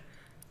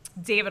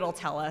 David will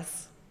tell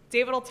us.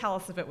 David will tell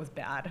us if it was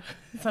bad.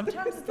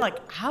 Sometimes it's like,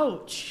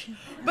 ouch.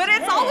 But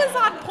it's always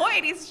on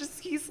point.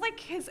 He's like,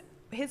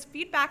 his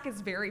feedback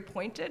is very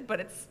pointed,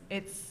 but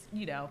it's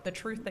you know, the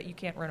truth that you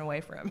can't run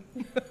away from.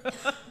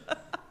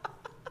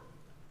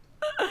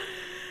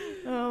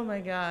 Oh my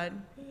God.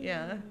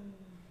 Yeah.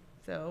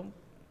 So.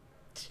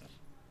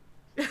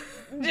 Where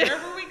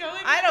were we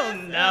going? I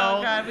don't know.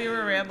 Oh God, we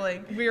were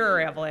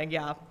rambling.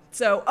 Yeah.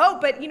 So,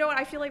 but you know what?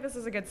 I feel like this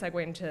is a good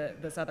segue into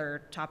this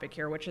other topic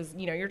here, which is,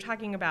 you know, you're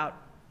talking about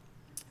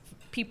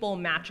people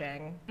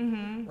matching,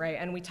 right?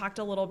 And we talked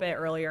a little bit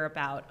earlier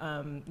about,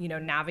 you know,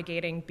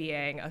 navigating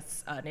being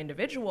an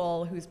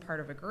individual who's part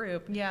of a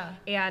group. Yeah.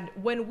 And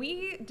when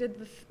we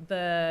did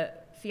the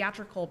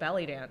theatrical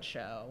belly dance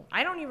show,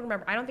 I don't even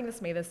remember. I don't think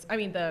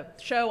the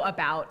show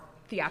about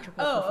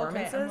theatrical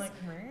performances. Okay. I'm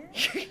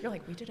like, You're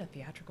like, we did a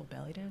theatrical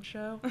belly dance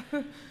show?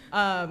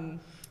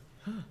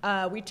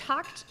 We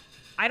talked,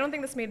 I don't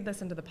think this made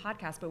this into the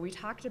podcast, but we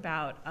talked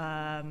about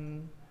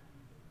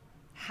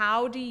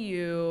how do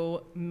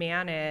you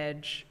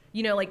manage,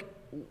 you know, like,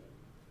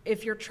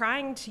 if you're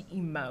trying to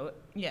emote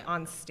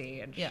on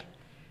stage,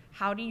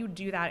 how do you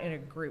do that in a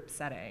group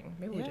setting?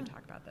 Maybe we did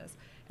talk about this.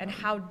 And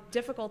how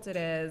difficult it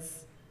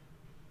is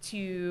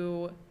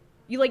to,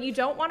 you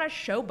don't want to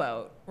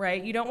showboat,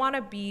 right? You don't want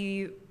to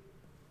be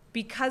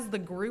because the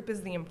group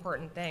is the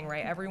important thing,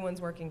 right?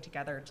 Everyone's working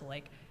together to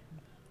like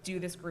do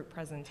this group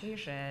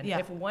presentation. Yeah.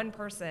 If one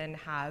person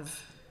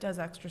does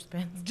extra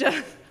spins.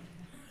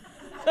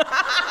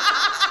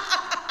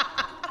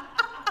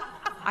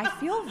 I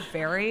feel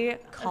very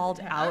called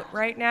out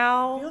right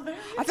now.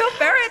 I feel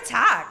very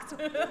attacked.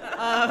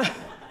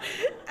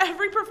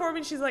 Every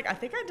performance, she's like, I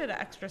think I did an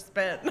extra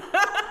spin.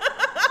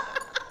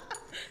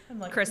 I'm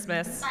like,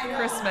 Christmas. I know.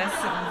 Christmas.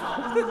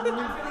 I'm feeling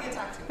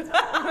attacked too.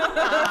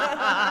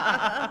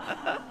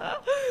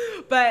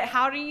 But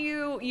how do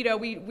you know,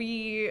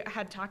 we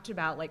had talked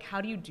about like, how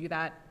do you do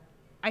that?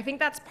 I think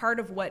that's part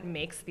of what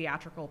makes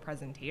theatrical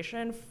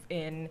presentation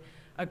in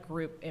a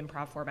group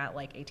improv format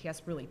like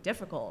ATS really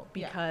difficult,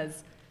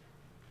 because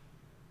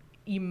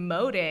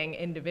emoting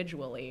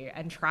individually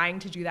and trying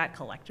to do that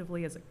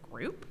collectively as a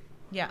group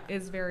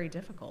is very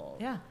difficult.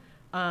 Yeah.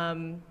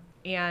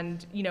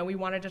 And, you know, we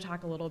wanted to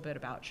talk a little bit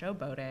about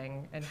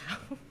showboating and how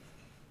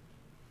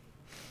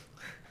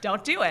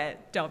don't do it.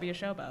 Don't be a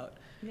showboat.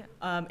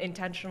 Yeah.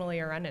 Intentionally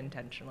or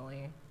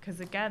unintentionally. Because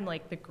again,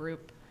 like the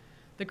group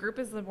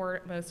is the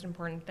most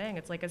important thing.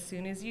 It's like as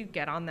soon as you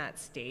get on that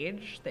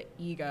stage, the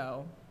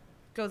ego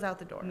Goes out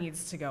the door.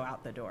 needs to go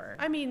out the door.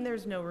 I mean,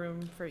 there's no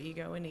room for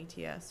ego in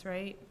ATS,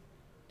 right?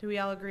 Do we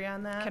all agree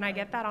on that? Can I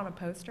get that on a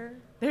poster?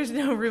 There's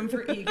no room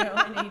for ego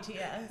in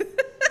ATS.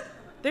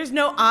 There's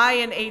no I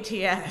in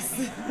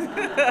ATS.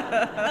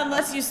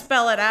 Unless you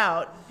spell it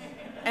out.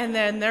 And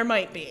then there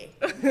might be.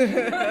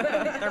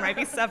 There might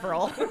be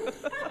several.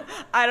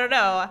 I don't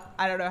know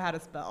how to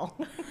spell.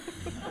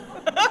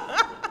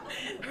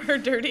 Her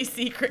dirty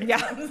secret. Yeah,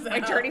 comes my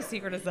out. dirty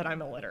secret is that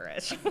I'm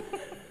illiterate.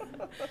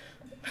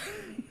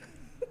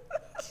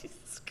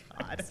 Jesus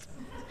God.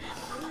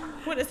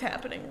 What is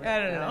happening right I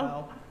don't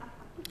now?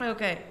 know.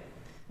 Okay.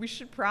 We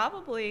should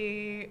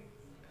probably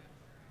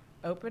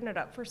open it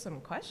up for some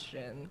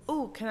questions.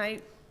 Ooh, can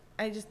I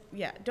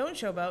don't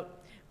showboat,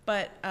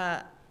 but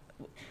I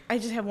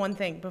just have one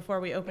thing before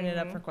we open it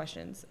up for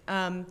questions.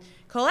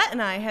 Colette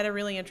and I had a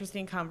really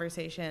interesting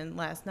conversation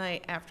last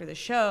night after the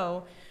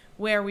show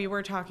where we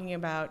were talking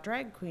about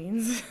drag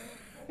queens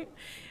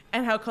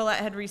and how Colette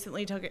had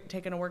recently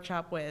taken a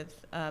workshop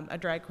with a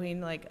drag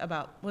queen, like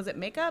about, was it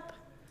makeup?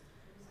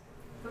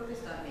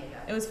 Focused on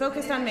makeup. It was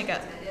focused on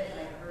makeup. I attended and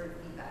I heard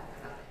feedback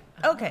about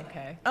it.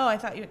 Okay. Oh, I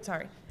thought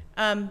sorry.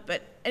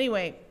 But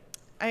anyway,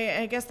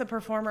 I guess the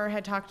performer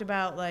had talked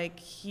about like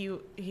he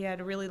had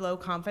a really low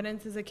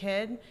confidence as a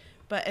kid,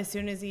 but as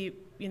soon as he,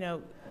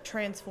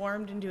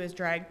 transformed into his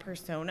drag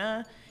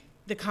persona,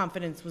 the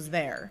confidence was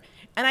there.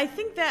 And I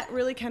think that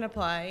really can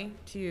apply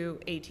to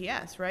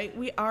ATS, right?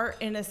 We are,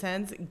 in a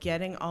sense,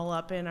 getting all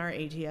up in our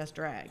ATS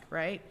drag,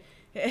 right?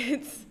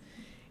 It's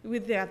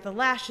with the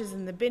lashes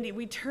and the bindi,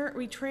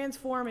 we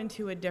transform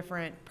into a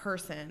different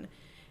person,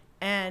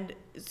 and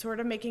sort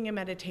of making a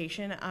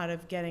meditation out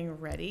of getting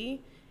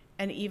ready,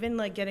 and even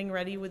like getting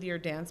ready with your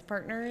dance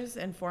partners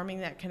and forming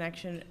that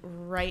connection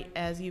right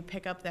as you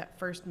pick up that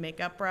first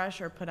makeup brush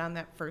or put on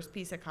that first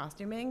piece of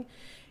costuming,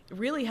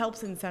 really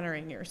helps in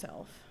centering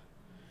yourself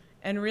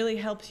and really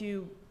helps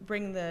you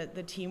bring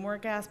the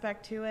teamwork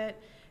aspect to it.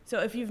 So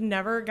if you've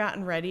never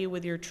gotten ready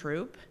with your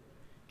troupe,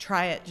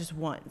 try it just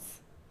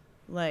once.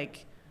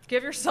 Like,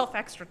 Give yourself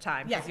extra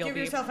time. 'cause Yes, you'll give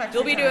be, yourself extra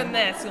You'll be time. doing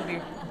this. You'll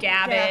be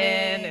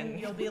gabbing and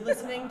you'll be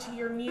listening to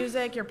your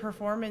music, your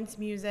performance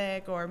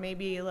music, or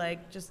maybe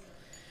like just,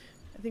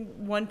 I think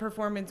one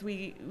performance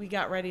we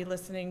got ready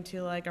listening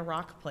to like a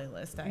rock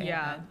playlist I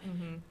yeah. had.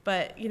 Mm-hmm.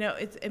 But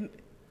it's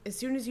as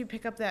soon as you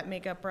pick up that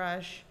makeup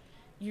brush,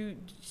 you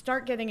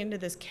start getting into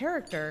this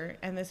character,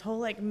 and this whole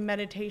like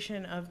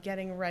meditation of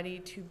getting ready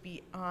to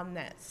be on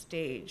that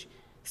stage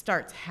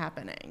starts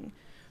happening.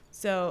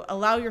 So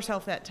allow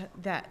yourself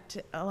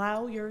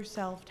allow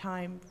yourself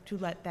time to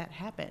let that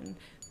happen.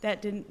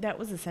 That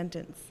was a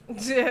sentence.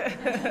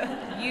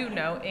 You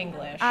know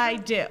English. I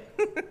do.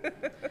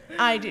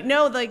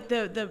 No, like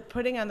the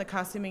putting on the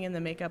costuming and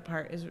the makeup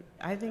part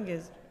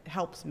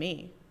helps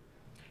me.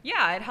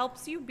 Yeah, it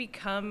helps you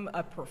become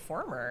a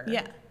performer.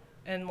 Yeah.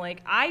 And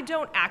like, I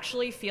don't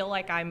actually feel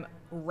like I'm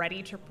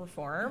ready to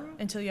perform.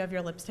 Until you have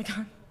your lipstick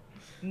on.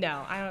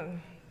 No, I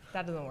don't.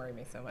 That doesn't worry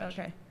me so much.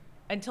 Okay.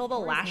 Until the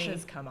Worries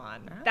lashes me. come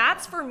on. Ah.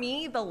 That's for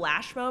me the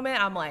lash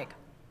moment. I'm like,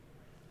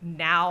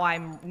 now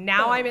I'm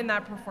in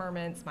that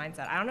performance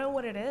mindset. I don't know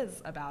what it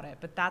is about it,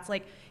 but that's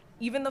like,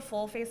 even the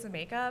full face of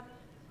makeup,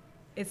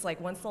 it's like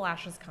once the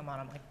lashes come on,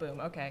 I'm like, boom,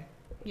 okay.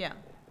 Yeah.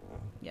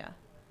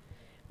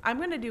 I'm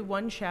going to do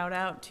one shout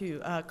out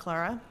to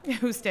Clara,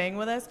 who's staying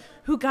with us,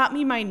 who got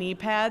me my knee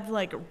pads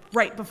like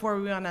right before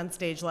we went on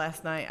stage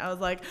last night. I was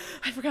like,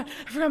 I forgot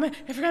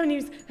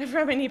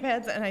my knee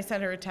pads, and I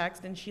sent her a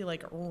text, and she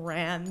like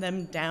ran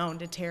them down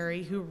to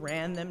Terry, who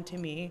ran them to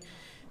me.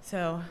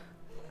 So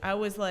I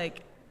was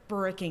like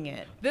bricking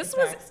it. This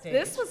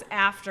backstage. was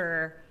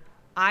after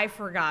I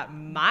forgot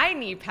my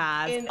knee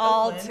pads In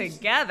all Oakland.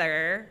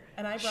 together.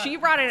 And she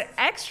brought an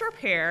extra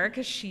pair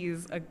because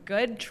she's a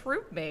good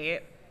troop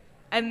mate,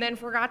 and then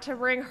forgot to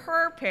bring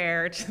her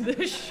pair to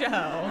the show.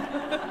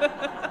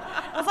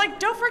 I was like,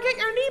 don't forget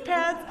your knee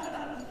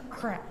pads.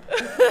 crap.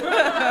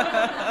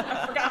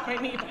 I forgot my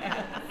knee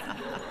pads.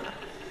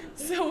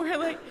 So we're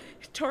like,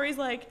 Tori's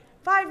like,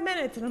 5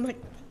 minutes. And I'm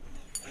like,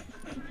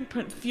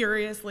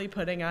 furiously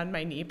putting on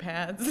my knee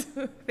pads.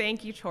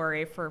 Thank you,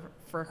 Tori, for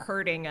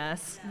hurting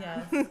us.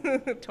 Yes.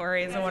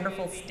 Tori is a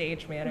wonderful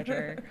stage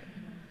manager.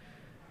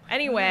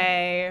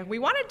 Anyway, we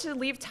wanted to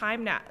leave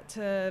time now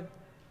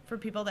For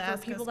people to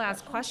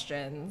ask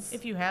questions.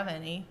 If you have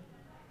any.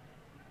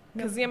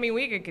 Because, I mean,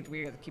 we could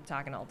keep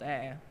talking all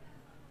day.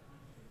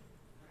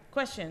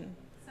 Question.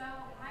 So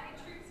my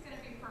troupe's going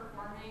to be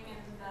performing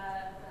in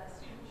the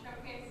student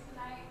showcase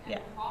tonight,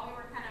 and while we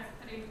were kind of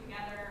putting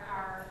together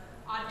our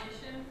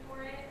audition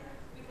for it,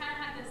 we kind of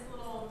had this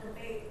little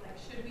debate, like,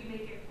 should we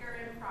make it pure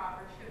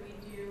improv or should we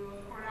do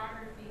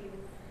choreography?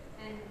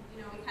 And, you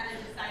know, we kind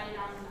of decided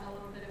on a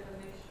little bit of a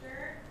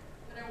mixture,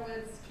 but I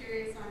was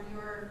curious on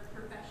your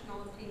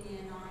professional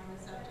opinion on the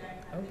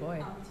subject. Oh,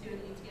 boy. Come to an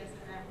ATS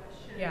event,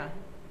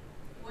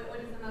 what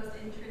is the most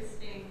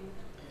interesting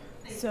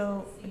thing?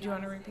 So, do you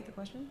want to repeat the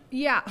question?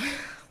 Yeah.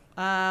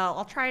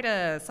 I'll try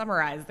to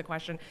summarize the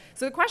question.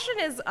 So the question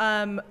is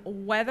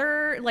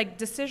whether, like,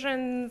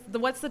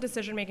 what's the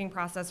decision-making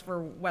process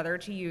for whether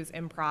to use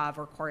improv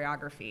or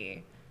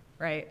choreography,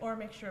 right? Or a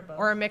mixture of both.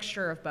 Or a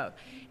mixture of both.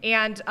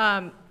 And,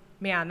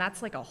 man,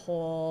 that's like a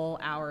whole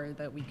hour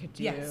that we could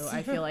do, Yes.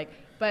 I feel like.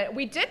 But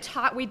we did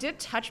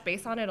touch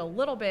base on it a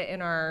little bit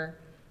in our,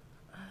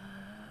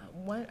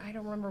 I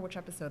don't remember which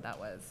episode that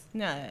was.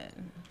 No,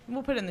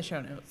 we'll put it in the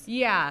show notes.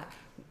 Yeah,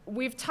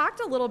 we've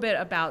talked a little bit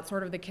about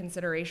sort of the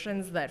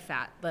considerations that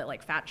Fat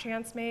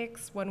Chance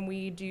makes when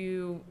we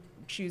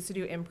choose to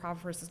do improv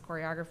versus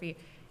choreography,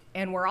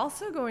 and we're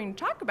also going to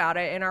talk about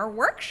it in our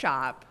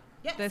workshop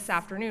this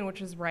afternoon,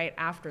 which is right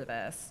after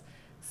this.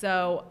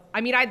 So,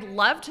 I mean, I'd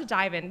love to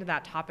dive into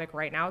that topic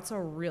right now. It's a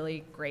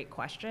really great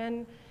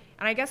question,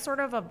 and I guess sort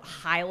of a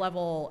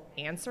high-level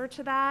answer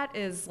to that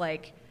is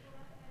like,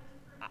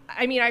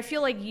 I mean, I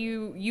feel like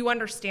you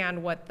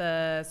understand what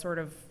the sort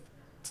of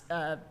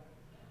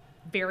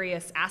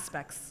various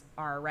aspects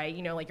are, right?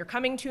 You know, like you're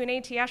coming to an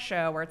ATS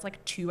show where it's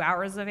like 2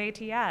 hours of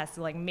ATS.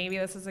 Like maybe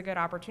this is a good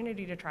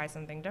opportunity to try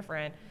something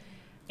different.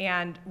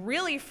 And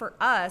really for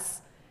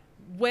us,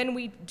 when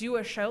we do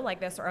a show like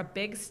this or a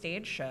big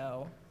stage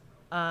show,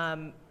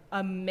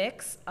 a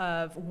mix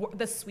of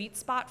the sweet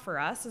spot for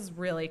us is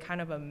really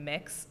kind of a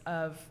mix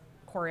of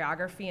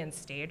choreography and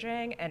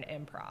staging and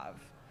improv.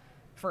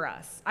 For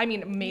us. I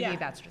mean, maybe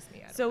that's just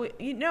me. So,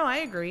 I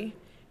agree.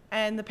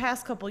 And the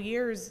past couple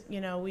years,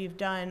 we've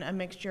done a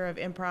mixture of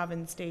improv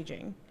and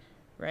staging,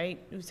 right?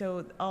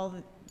 So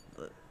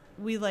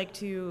we like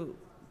to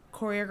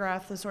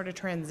choreograph the sort of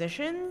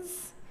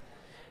transitions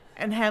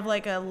and have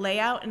like a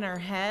layout in our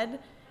head,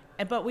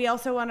 but we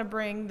also want to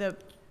bring the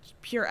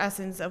pure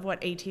essence of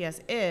what ATS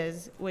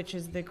is, which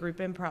is the group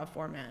improv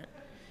format.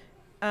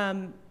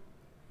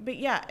 But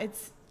yeah,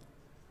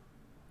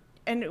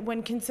 and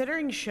when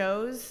considering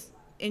shows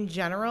in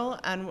general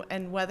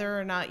and whether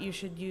or not you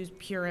should use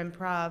pure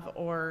improv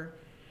or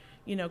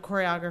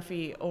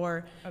choreography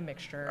or a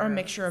mixture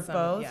of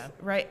both,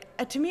 right?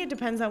 To me it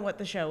depends on what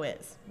the show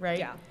is, right?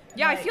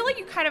 Yeah, I feel like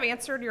you kind of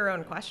answered your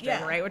own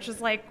question, right? Which is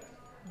like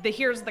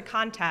here's the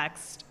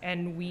context,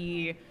 and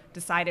we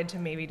decided to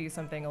maybe do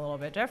something a little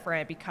bit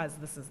different because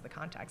this is the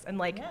context,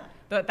 and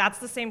that's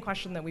the same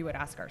question that we would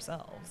ask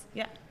ourselves.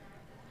 Yeah,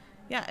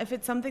 if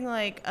it's something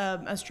like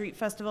a street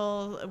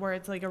festival where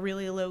it's like a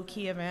really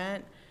low-key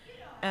event,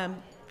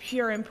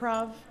 pure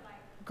improv,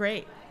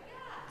 great.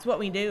 It's what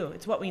we do.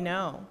 It's what we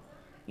know.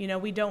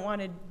 We don't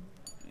want to,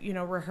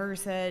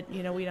 rehearse it.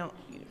 We don't,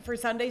 for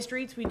Sunday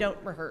Streets, we don't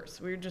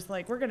rehearse. We're just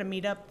like, we're going to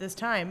meet up this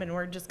time and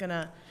we're just going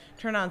to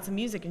turn on some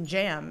music and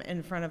jam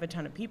in front of a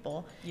ton of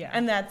people. Yeah.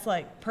 And that's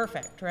like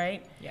perfect,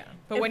 right? Yeah.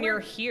 But when you're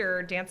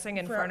here dancing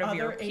in front of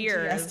your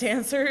peers. ATS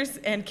dancers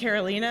and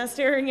Carolina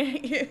staring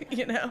at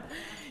you,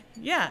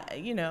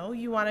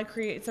 you want to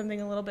create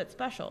something a little bit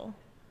special.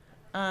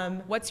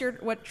 What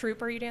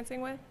troupe are you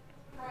dancing with?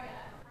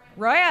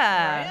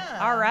 Roya.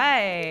 All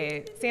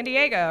right. San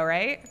Diego,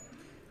 right?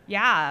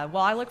 Yeah.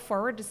 Well, I look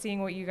forward to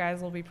seeing what you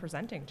guys will be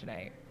presenting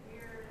tonight.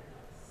 We're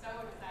so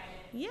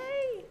excited. Yay.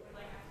 We're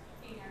like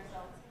peeing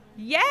ourselves.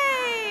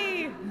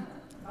 Yay.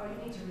 Oh, you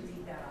need to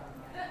repeat that.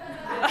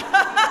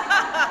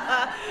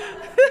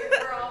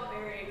 We're all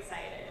very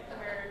excited.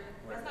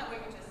 That's not what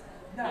you just said.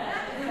 No.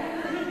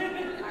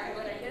 All right,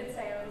 what I did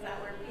say was that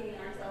we're peeing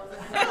ourselves.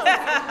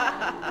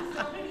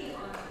 So many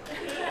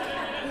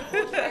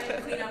We'll try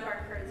to clean up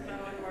our charisma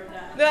when we're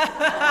done.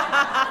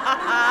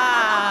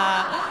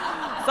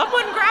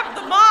 Someone grab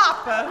the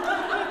mop.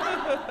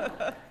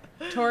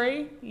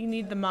 Tori, you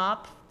need the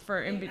mop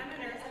for I'm a nurse,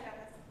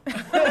 I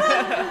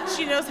got this.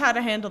 She knows how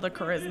to handle the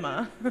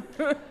charisma.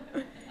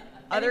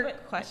 Other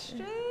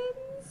questions?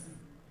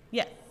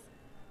 Yes.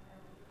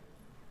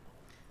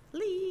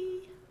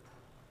 Lee.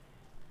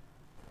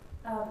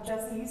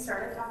 Jesse, you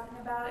started talking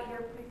about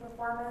your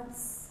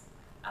pre-performance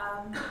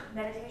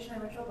meditation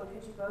and ritual, but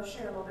could you both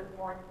share a little bit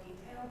more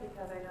detail?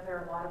 Because I know there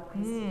are a lot of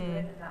ways to do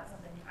it, and that's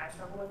something I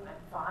struggle with.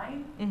 I'm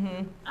fine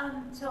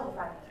until the 5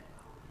 minute.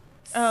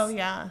 Oh,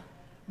 yeah.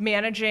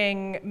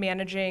 managing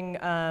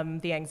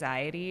the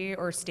anxiety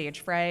or stage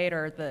fright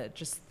or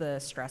the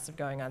stress of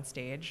going on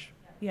stage.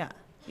 Yeah.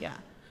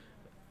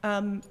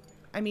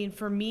 I mean,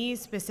 for me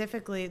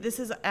specifically, this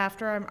is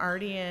after I'm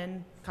already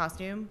in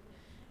costume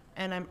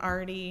and I'm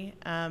already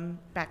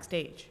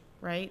backstage,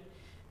 right?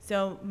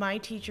 So my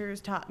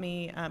teachers taught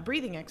me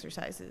breathing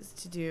exercises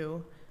to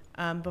do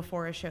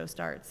before a show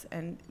starts.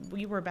 And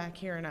we were back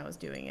here and I was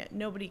doing it.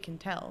 Nobody can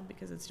tell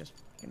because it's just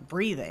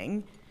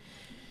breathing.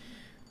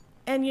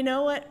 And you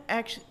know what?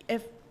 Actually,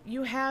 if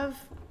you have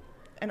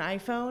an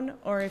iPhone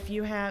or if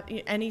you have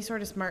any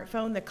sort of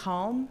smartphone, the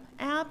Calm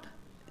app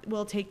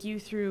will take you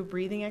through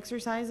breathing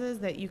exercises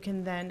that you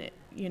can then,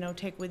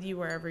 take with you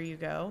wherever you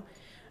go.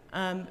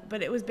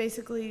 But it was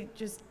basically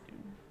just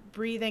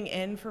breathing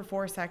in for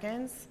 4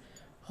 seconds,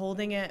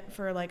 holding it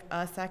for like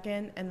a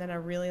second, and then a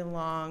really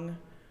long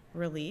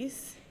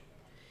release.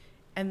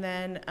 And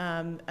then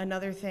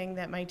another thing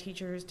that my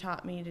teachers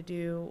taught me to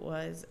do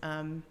was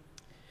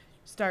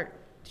start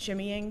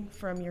shimmying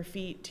from your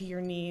feet to your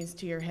knees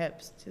to your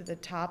hips to the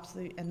tops,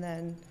 and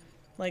then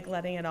like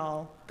letting it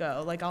all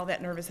go, like all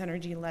that nervous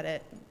energy,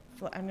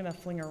 I'm gonna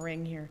fling a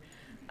ring here,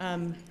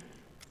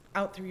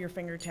 out through your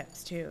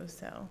fingertips too.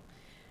 So,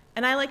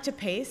 and I like to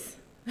pace,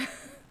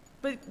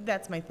 but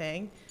that's my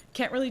thing.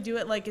 Can't really do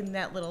it like in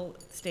that little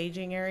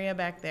staging area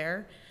back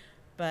there,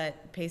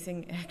 but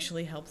pacing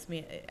actually helps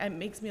me. It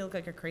makes me look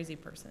like a crazy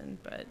person,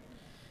 but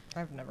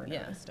I've never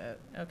noticed it.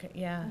 Okay,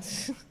 yeah.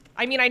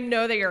 I mean, I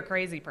know that you're a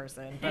crazy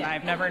person, but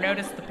I've never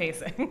noticed the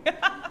pacing.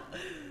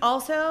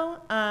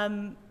 Also,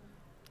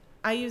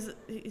 I use,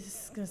 this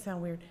is going to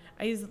sound weird,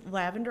 I use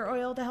lavender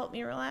oil to help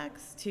me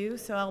relax too.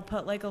 So I'll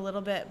put like a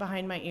little bit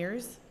behind my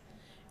ears.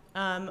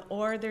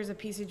 Or there's a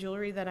piece of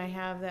jewelry that I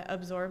have that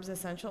absorbs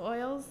essential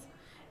oils.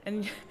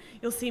 And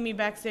you'll see me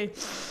backstage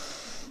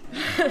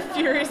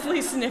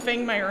furiously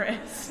sniffing my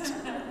wrist.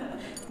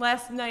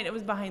 Last night it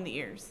was behind the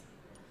ears.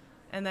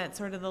 And that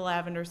sort of the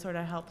lavender sort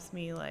of helps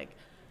me like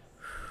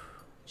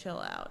chill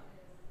out.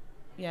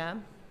 Yeah.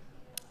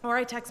 Or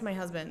I text my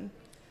husband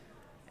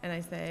and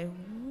I say,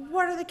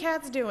 "What are the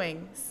cats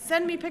doing?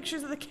 Send me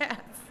pictures of the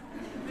cats."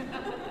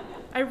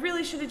 I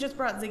really should have just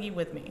brought Ziggy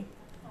with me.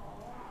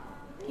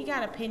 He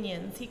got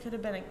opinions. He could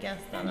have been a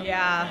guest on a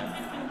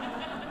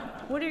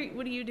podcast. What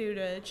do you do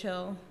to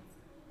chill?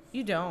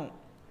 You don't.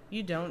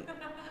 You just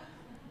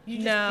feel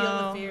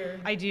the fear.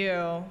 I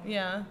do.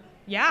 Yeah.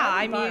 Yeah,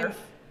 I mean, barf.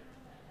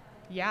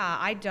 yeah,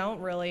 I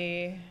don't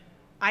really.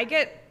 I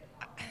get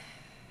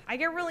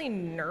really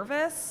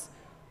nervous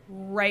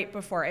right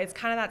before. It's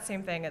kind of that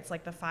same thing. It's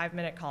like the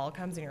 5-minute call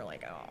comes and you're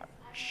like, oh,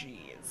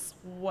 jeez,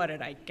 what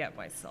did I get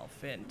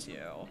myself into?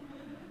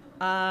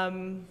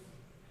 I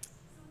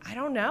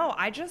don't know.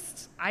 I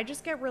just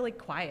get really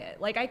quiet.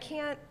 Like I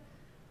can't.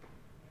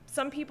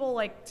 Some people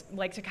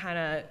like to kind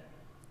of,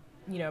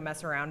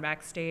 mess around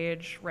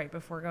backstage right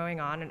before going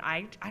on, and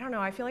I don't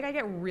know. I feel like I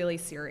get really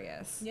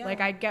serious. Yeah.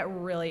 Like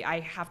I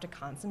have to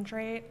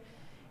concentrate,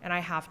 and I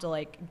have to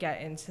like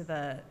get into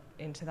that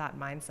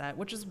mindset,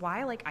 which is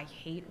why like I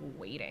hate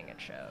waiting at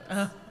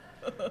shows.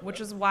 Which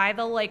is why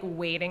the like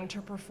waiting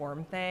to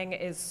perform thing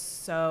is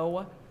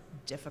so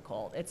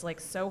difficult. It's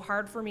like so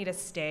hard for me to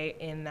stay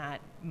in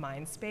that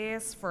mind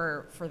space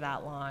for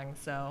that long.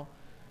 So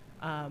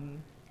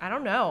I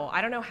don't know.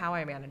 I don't know how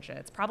I manage it.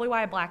 It's probably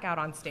why I black out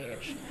on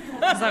stage.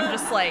 Because I'm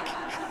just like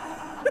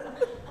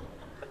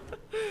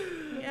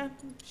Yeah.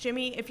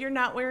 Shimmy. If you're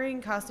not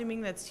wearing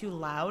costuming that's too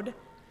loud,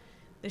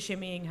 the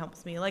shimmying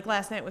helps me. Like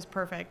last night was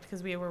perfect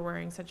because we were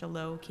wearing such a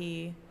low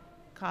key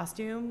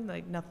costume.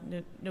 Like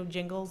nothing, no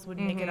jingles would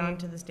make it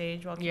onto the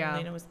stage while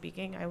Carolina was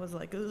speaking. I was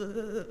like,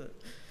 ugh.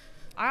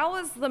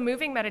 the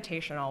moving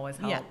meditation always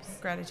helps. Yeah,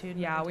 gratitude.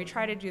 Yeah, meditation. we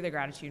try to do the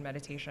gratitude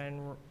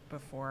meditation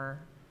before.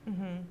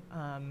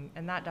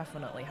 And that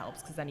definitely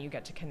helps because then you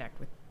get to connect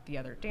with the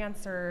other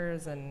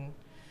dancers and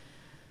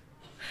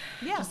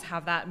just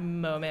have that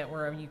moment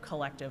where you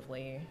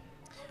collectively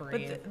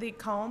breathe. But the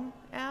Calm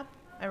app,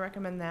 I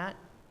recommend that.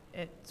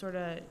 It sort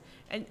of,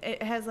 and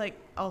it has like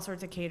all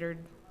sorts of catered,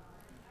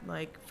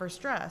 like for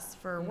stress,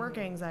 for work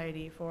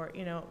anxiety, for,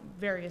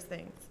 various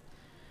things.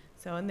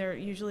 So, and they're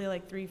usually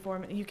like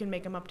 3-4 minutes. You can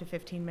make them up to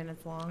 15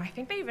 minutes long. I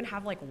think they even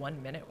have like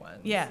 1-minute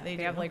ones. Yeah, they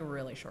do. have like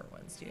really short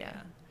ones too.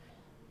 Yeah.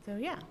 So,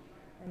 yeah.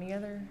 Any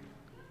other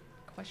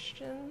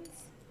questions?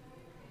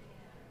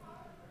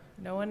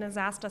 No one has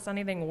asked us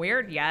anything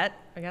weird yet.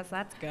 I guess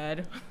that's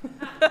good.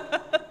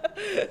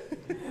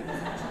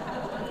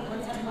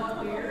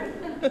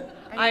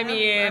 I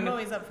mean, I'm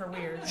always up for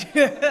weird.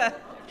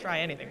 try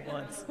anything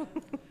once.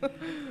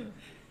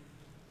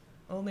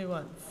 Only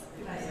once.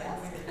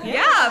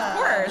 Yeah, of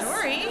course.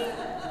 Sorry.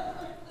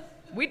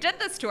 We did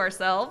this to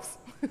ourselves.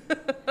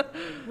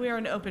 We are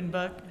an open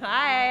book.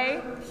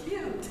 Hi.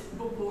 Puked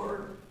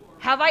before.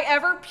 Have I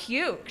ever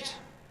puked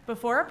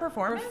Before a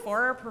performance?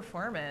 before a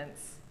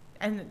performance?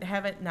 And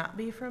have it not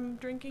be from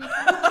drinking? I'm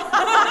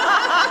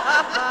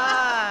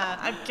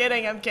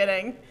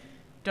kidding.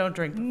 Don't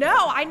drink.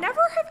 No, I never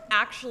have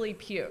actually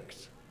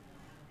puked.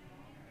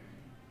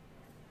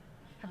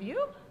 Have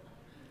you?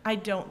 I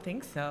don't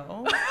think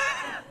so.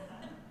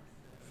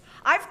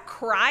 I've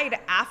cried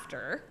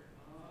after.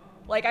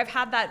 Like, I've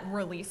had that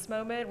release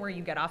moment where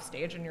you get off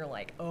stage and you're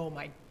like, oh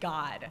my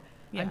God,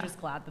 Yeah. I'm just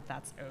glad that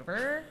that's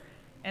over.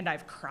 And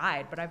I've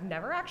cried, but I've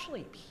never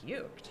actually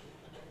puked.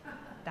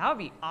 That would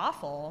be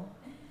awful.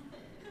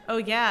 Oh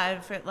yeah,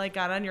 if it like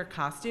got on your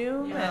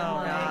costume. Oh and,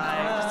 God, like,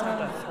 I just have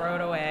to throw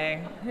it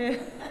away.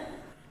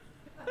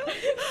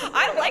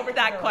 I like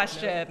that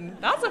question.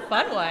 That's a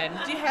fun one.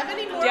 Do you have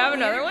any more Do you have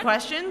another weird one?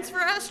 questions for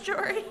us,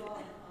 Jory?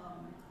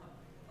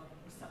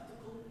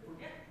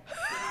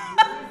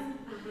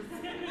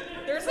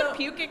 There's a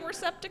puking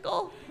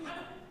receptacle.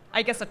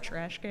 I guess a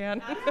trash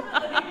can.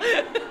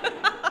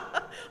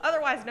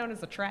 Otherwise known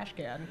as a trash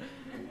can.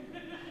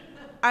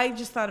 I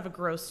just thought of a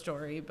gross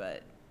story,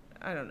 but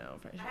I don't know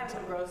if I I should. have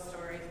some gross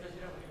stories, but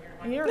you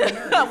don't hear. You're a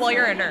nerd. Well,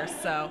 you're a nurse,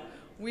 so.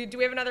 Do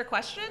we have another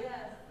question?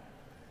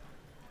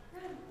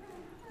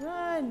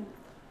 Run.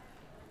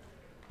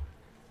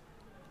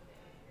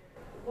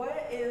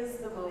 What is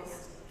the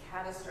most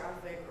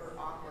catastrophic or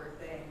awkward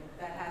thing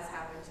that has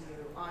happened to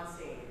you on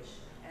stage,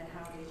 and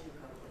how did you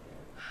cope with it?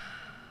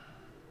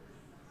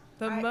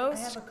 The I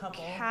most have a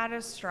couple.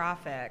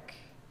 catastrophic.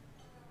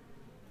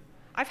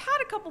 I've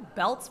had a couple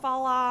belts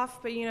fall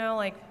off, but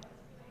like,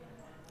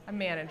 I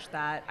managed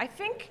that. I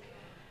think,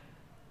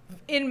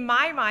 in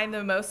my mind,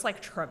 the most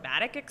like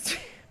traumatic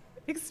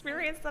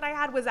experience that I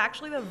had was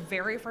actually the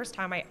very first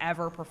time I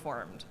ever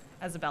performed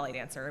as a belly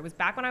dancer. It was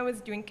back when I was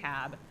doing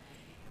cab,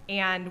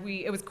 and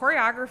it was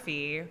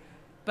choreography,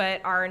 but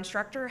our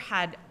instructor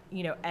had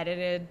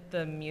edited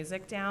the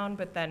music down,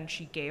 but then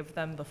she gave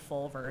them the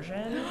full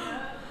version.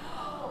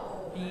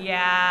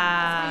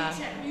 Yeah.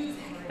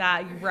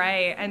 That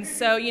right. And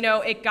so,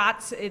 it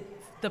got to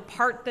the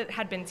part that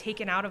had been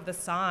taken out of the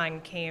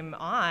song came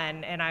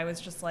on, and I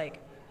was just like,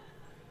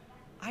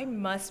 I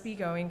must be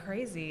going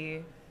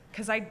crazy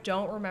because I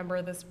don't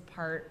remember this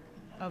part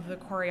of the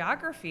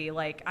choreography.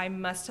 Like, I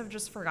must have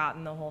just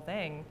forgotten the whole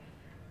thing.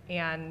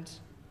 And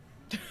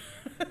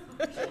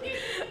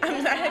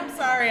I'm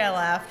sorry I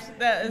laughed.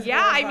 That is yeah,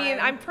 I horrifying. mean,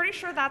 I'm pretty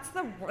sure that's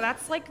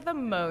like the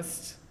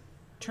most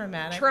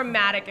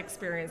traumatic.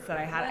 experience that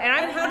I had.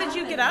 And how did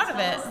you get out of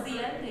it? What was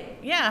the ending?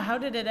 Yeah, how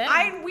did it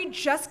end? We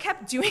just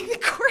kept doing the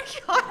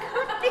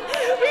choreography.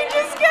 We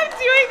just kept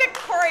doing the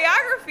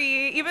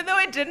choreography, even though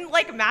it didn't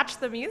like match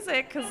the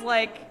music, because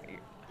like.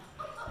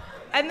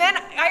 And then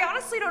I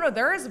honestly don't know.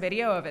 There is a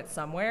video of it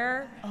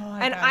somewhere,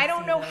 and I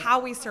don't know how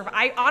we survived.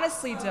 I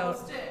honestly don't.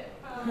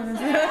 I'd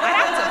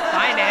have to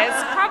find it.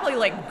 It's probably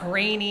like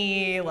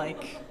grainy,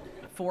 like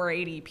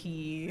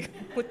 480p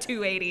with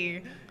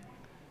 280.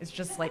 It's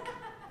just like.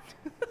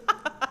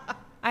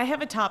 I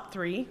have a top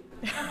 3.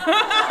 Of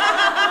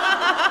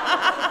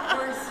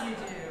course you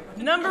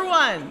do. Number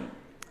 1,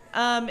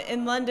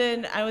 in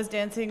London, I was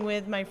dancing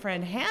with my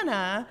friend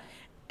Hannah.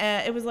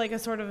 It was like a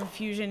sort of a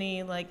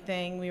fusion-y like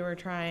thing we were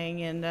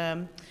trying, and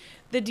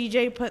the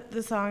DJ put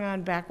the song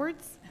on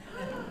backwards.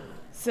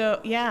 So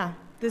yeah,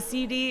 the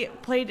CD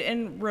played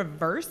in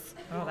reverse.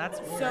 Oh, that's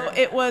weird. So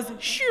it was,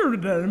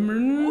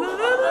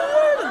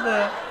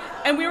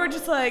 and we were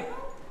just like,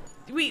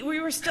 we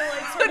were still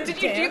like sort of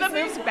Did you do the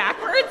dancing. moves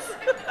backwards?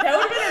 That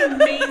would have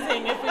been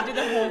amazing if we did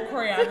the whole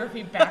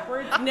choreography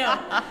backwards. No,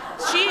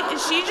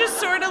 she just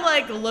sort of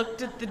like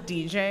looked at the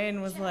DJ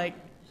and was like,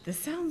 "This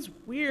sounds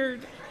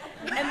weird,"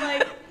 and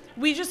like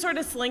we just sort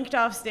of slinked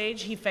off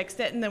stage. He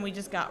fixed it, and then we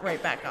just got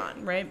right back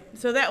on. Right.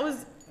 So that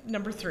was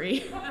number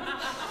 3.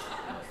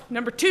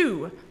 Number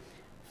 2.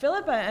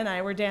 Philippa and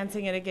I were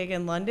dancing at a gig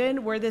in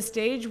London where the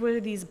stage were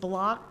these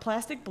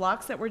plastic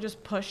blocks that were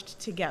just pushed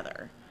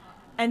together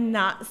and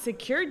not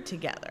secured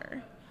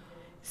together.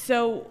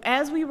 So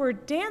as we were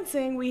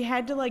dancing, we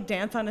had to like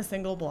dance on a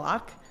single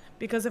block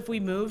because if we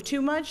moved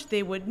too much,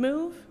 they would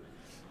move.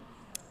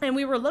 And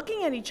we were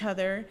looking at each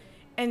other,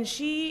 and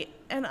she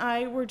and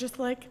I were just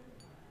like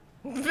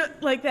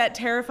that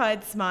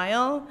terrified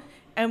smile,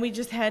 and we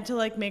just had to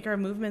like make our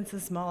movements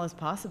as small as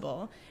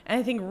possible. And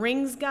I think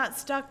rings got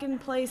stuck in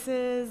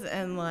places,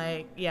 and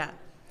like, yeah,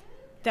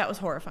 that was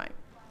horrifying.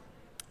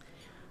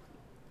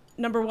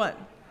 Number 1.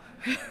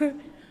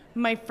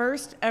 My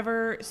first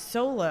ever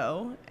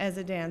solo as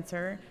a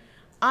dancer,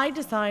 I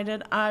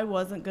decided I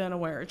wasn't gonna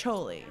wear a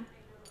choli.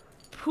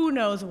 Who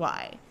knows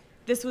why?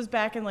 This was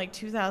back in like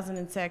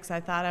 2006. I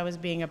thought I was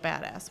being a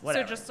badass.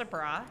 Whatever. So just a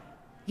bra?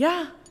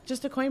 Yeah,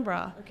 just a coin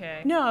bra.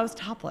 Okay. No, I was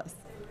topless.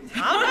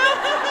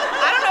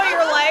 I don't know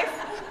your life.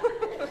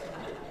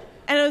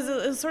 And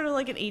it was sort of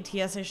like an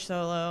ATS-ish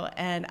solo,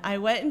 and I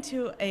went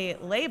into a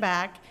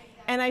layback,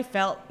 and I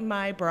felt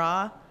my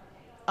bra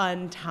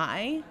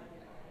untie,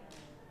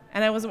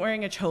 and I wasn't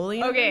wearing a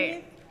choli.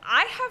 Okay,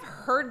 I have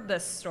heard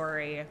this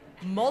story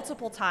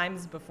multiple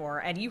times before,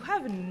 and you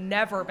have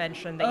never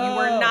mentioned that you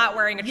were not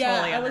wearing a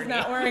choli I was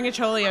not wearing a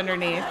choli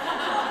underneath.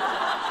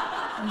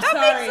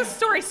 That makes the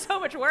story so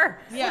much worse.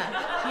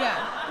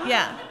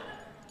 Yeah.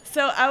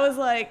 So I was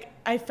like,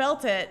 I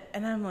felt it,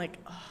 and I'm like,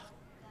 oh.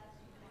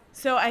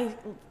 So I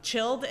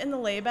chilled in the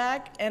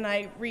layback, and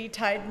I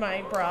retied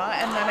my bra,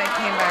 and then I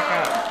came back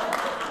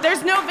out.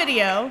 There's no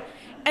video.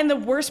 And the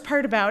worst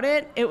part about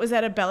it, it was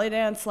at a belly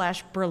dance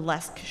 /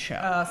 burlesque show.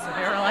 Oh, so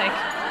they were like,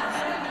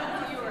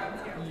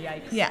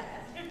 yikes. Yeah.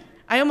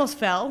 I almost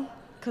fell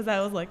because I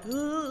was like,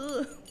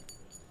 ugh.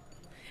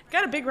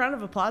 Got a big round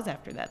of applause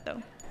after that,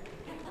 though.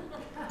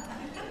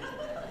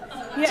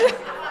 Yeah.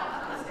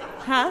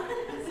 Huh?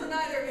 So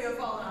neither of you have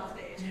fallen off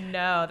stage.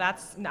 No,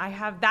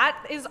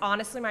 that is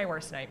honestly my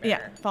worst nightmare.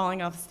 Yeah,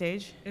 falling off the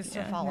stage. Is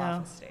to fall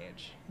off the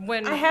stage.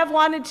 When I have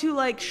wanted to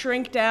like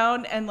shrink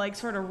down and like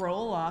sort of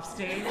roll off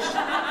stage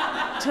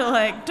to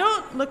like,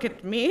 don't look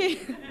at me.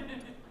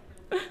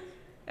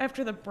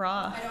 After the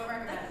bra. I don't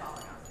recommend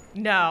falling off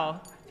stage. No,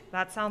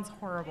 that sounds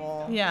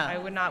horrible. Yeah. I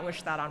would not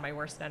wish that on my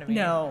worst enemy.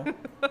 No.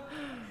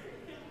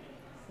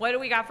 What do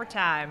we got for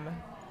time?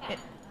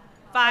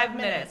 5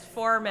 minutes,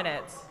 4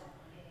 minutes.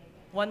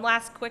 One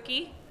last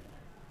quickie.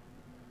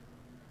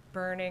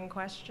 Burning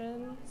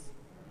questions.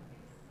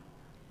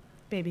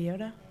 Baby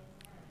Yoda.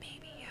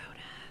 Baby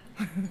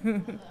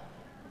Yoda.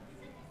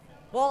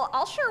 Well,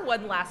 I'll share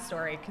one last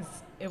story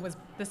because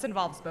this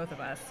involves both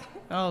of us.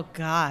 Oh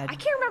God. I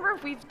can't remember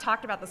if we've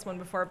talked about this one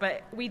before,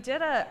 but we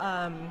did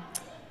a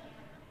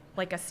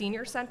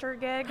senior center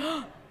gig,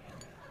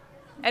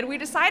 and we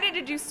decided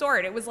to do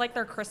sword. It was like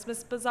their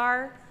Christmas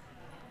bazaar.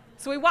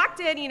 So we walked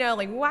in,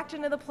 we walked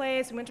into the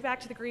place, we went back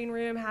to the green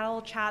room, had a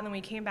little chat, and then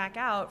we came back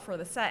out for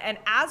the set. And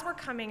as we're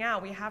coming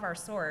out, we have our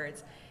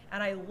swords,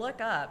 and I look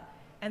up,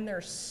 and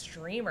there's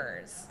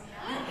streamers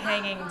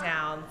hanging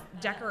down,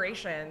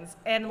 decorations,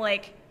 and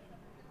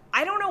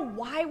I don't know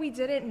why we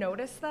didn't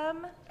notice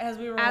them As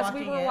we were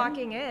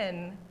walking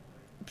in.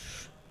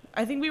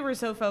 I think we were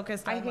so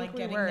focused on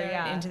getting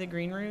there into the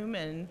green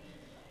room,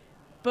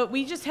 but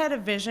we just had a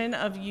vision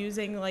of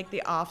using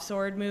the off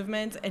sword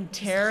movements and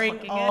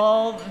tearing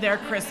all their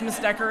Christmas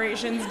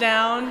decorations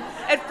down.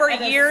 And for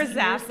years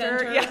after,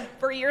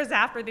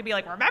 they'd be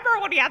like, "Remember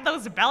when we had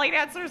those belly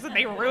dancers and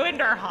they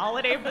ruined our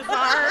holiday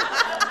bazaar?"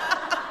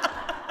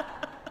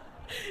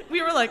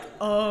 We were like,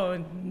 "Oh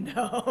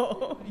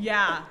no."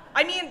 Yeah.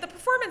 I mean, the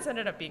performance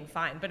ended up being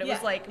fine, but it was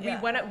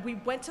we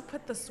went to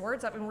put the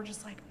swords up and we're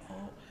just like,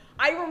 "Oh."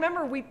 I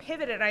remember we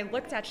pivoted and I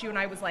looked at you and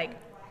I was like,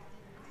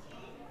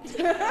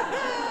 No.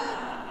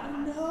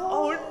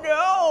 "Oh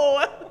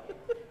no."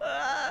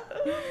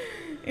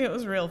 It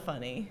was real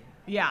funny.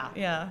 Yeah.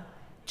 Yeah.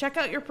 Check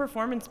out your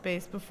performance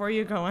space before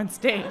you go on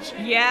stage.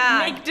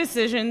 Yeah. Make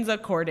decisions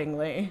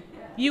accordingly.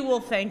 You will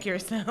thank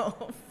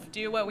yourself.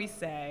 Do what we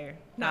say,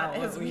 Not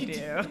not as what we we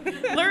do.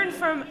 Learn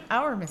from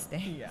our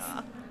mistakes.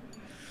 Yeah.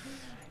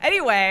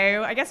 Anyway,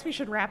 I guess we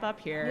should wrap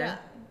up here. Yeah.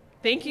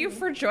 Thank you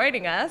for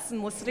joining us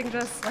and listening to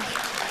us.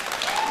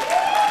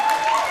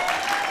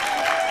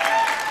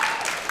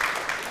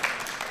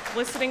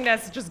 Listening to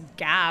us just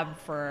gab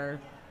for.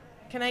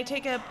 Can I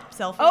take a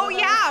selfie? Oh with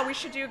yeah, us? we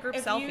should do a group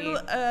If selfie. you,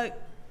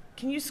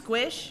 can you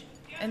squish?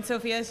 And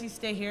Sophia, you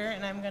stay here,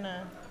 and I'm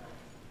gonna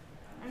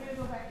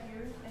go back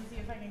here and see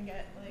if I can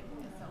get a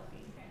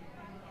selfie.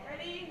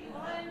 Ready?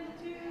 1,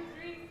 2,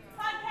 3.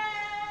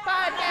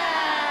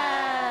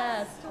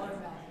 Podcast.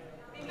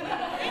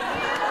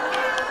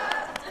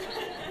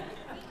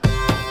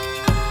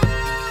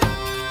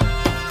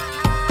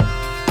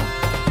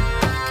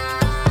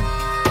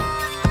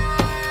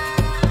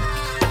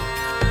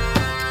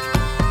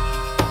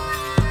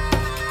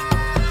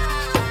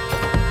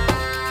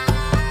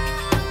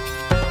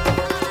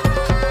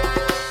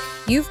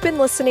 You've been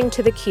listening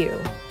to The Q,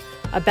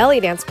 a belly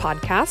dance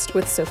podcast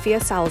with Sophia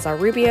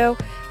Salazar-Rubio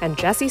and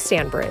Jesse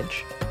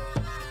Stanbridge.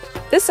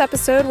 This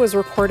episode was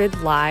recorded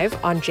live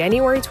on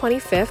January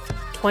 25th,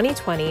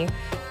 2020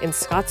 in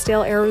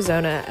Scottsdale,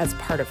 Arizona as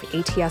part of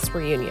ATS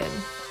Reunion.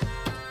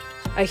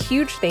 A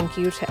huge thank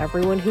you to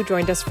everyone who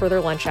joined us for their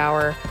lunch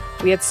hour.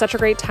 We had such a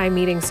great time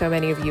meeting so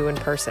many of you in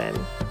person.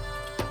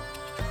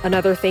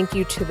 Another thank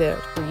you to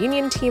the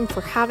Reunion team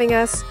for having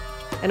us,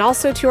 and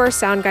also to our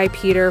sound guy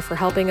Peter for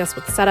helping us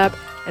with setup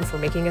and for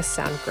making us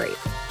sound great.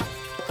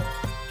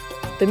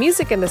 The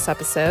music in this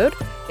episode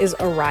is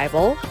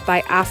Arrival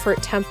by Afrit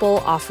Temple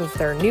off of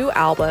their new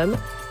album,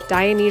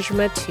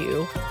 Dionysium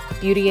 2,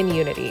 Beauty and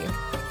Unity.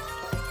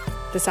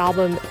 This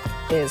album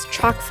is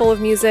chock full of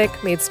music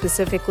made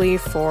specifically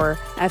for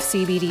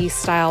FCBD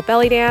style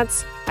belly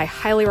dance. I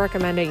highly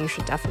recommend it. You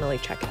should definitely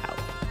check it out.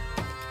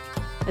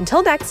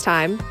 Until next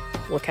time,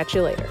 we'll catch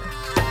you later.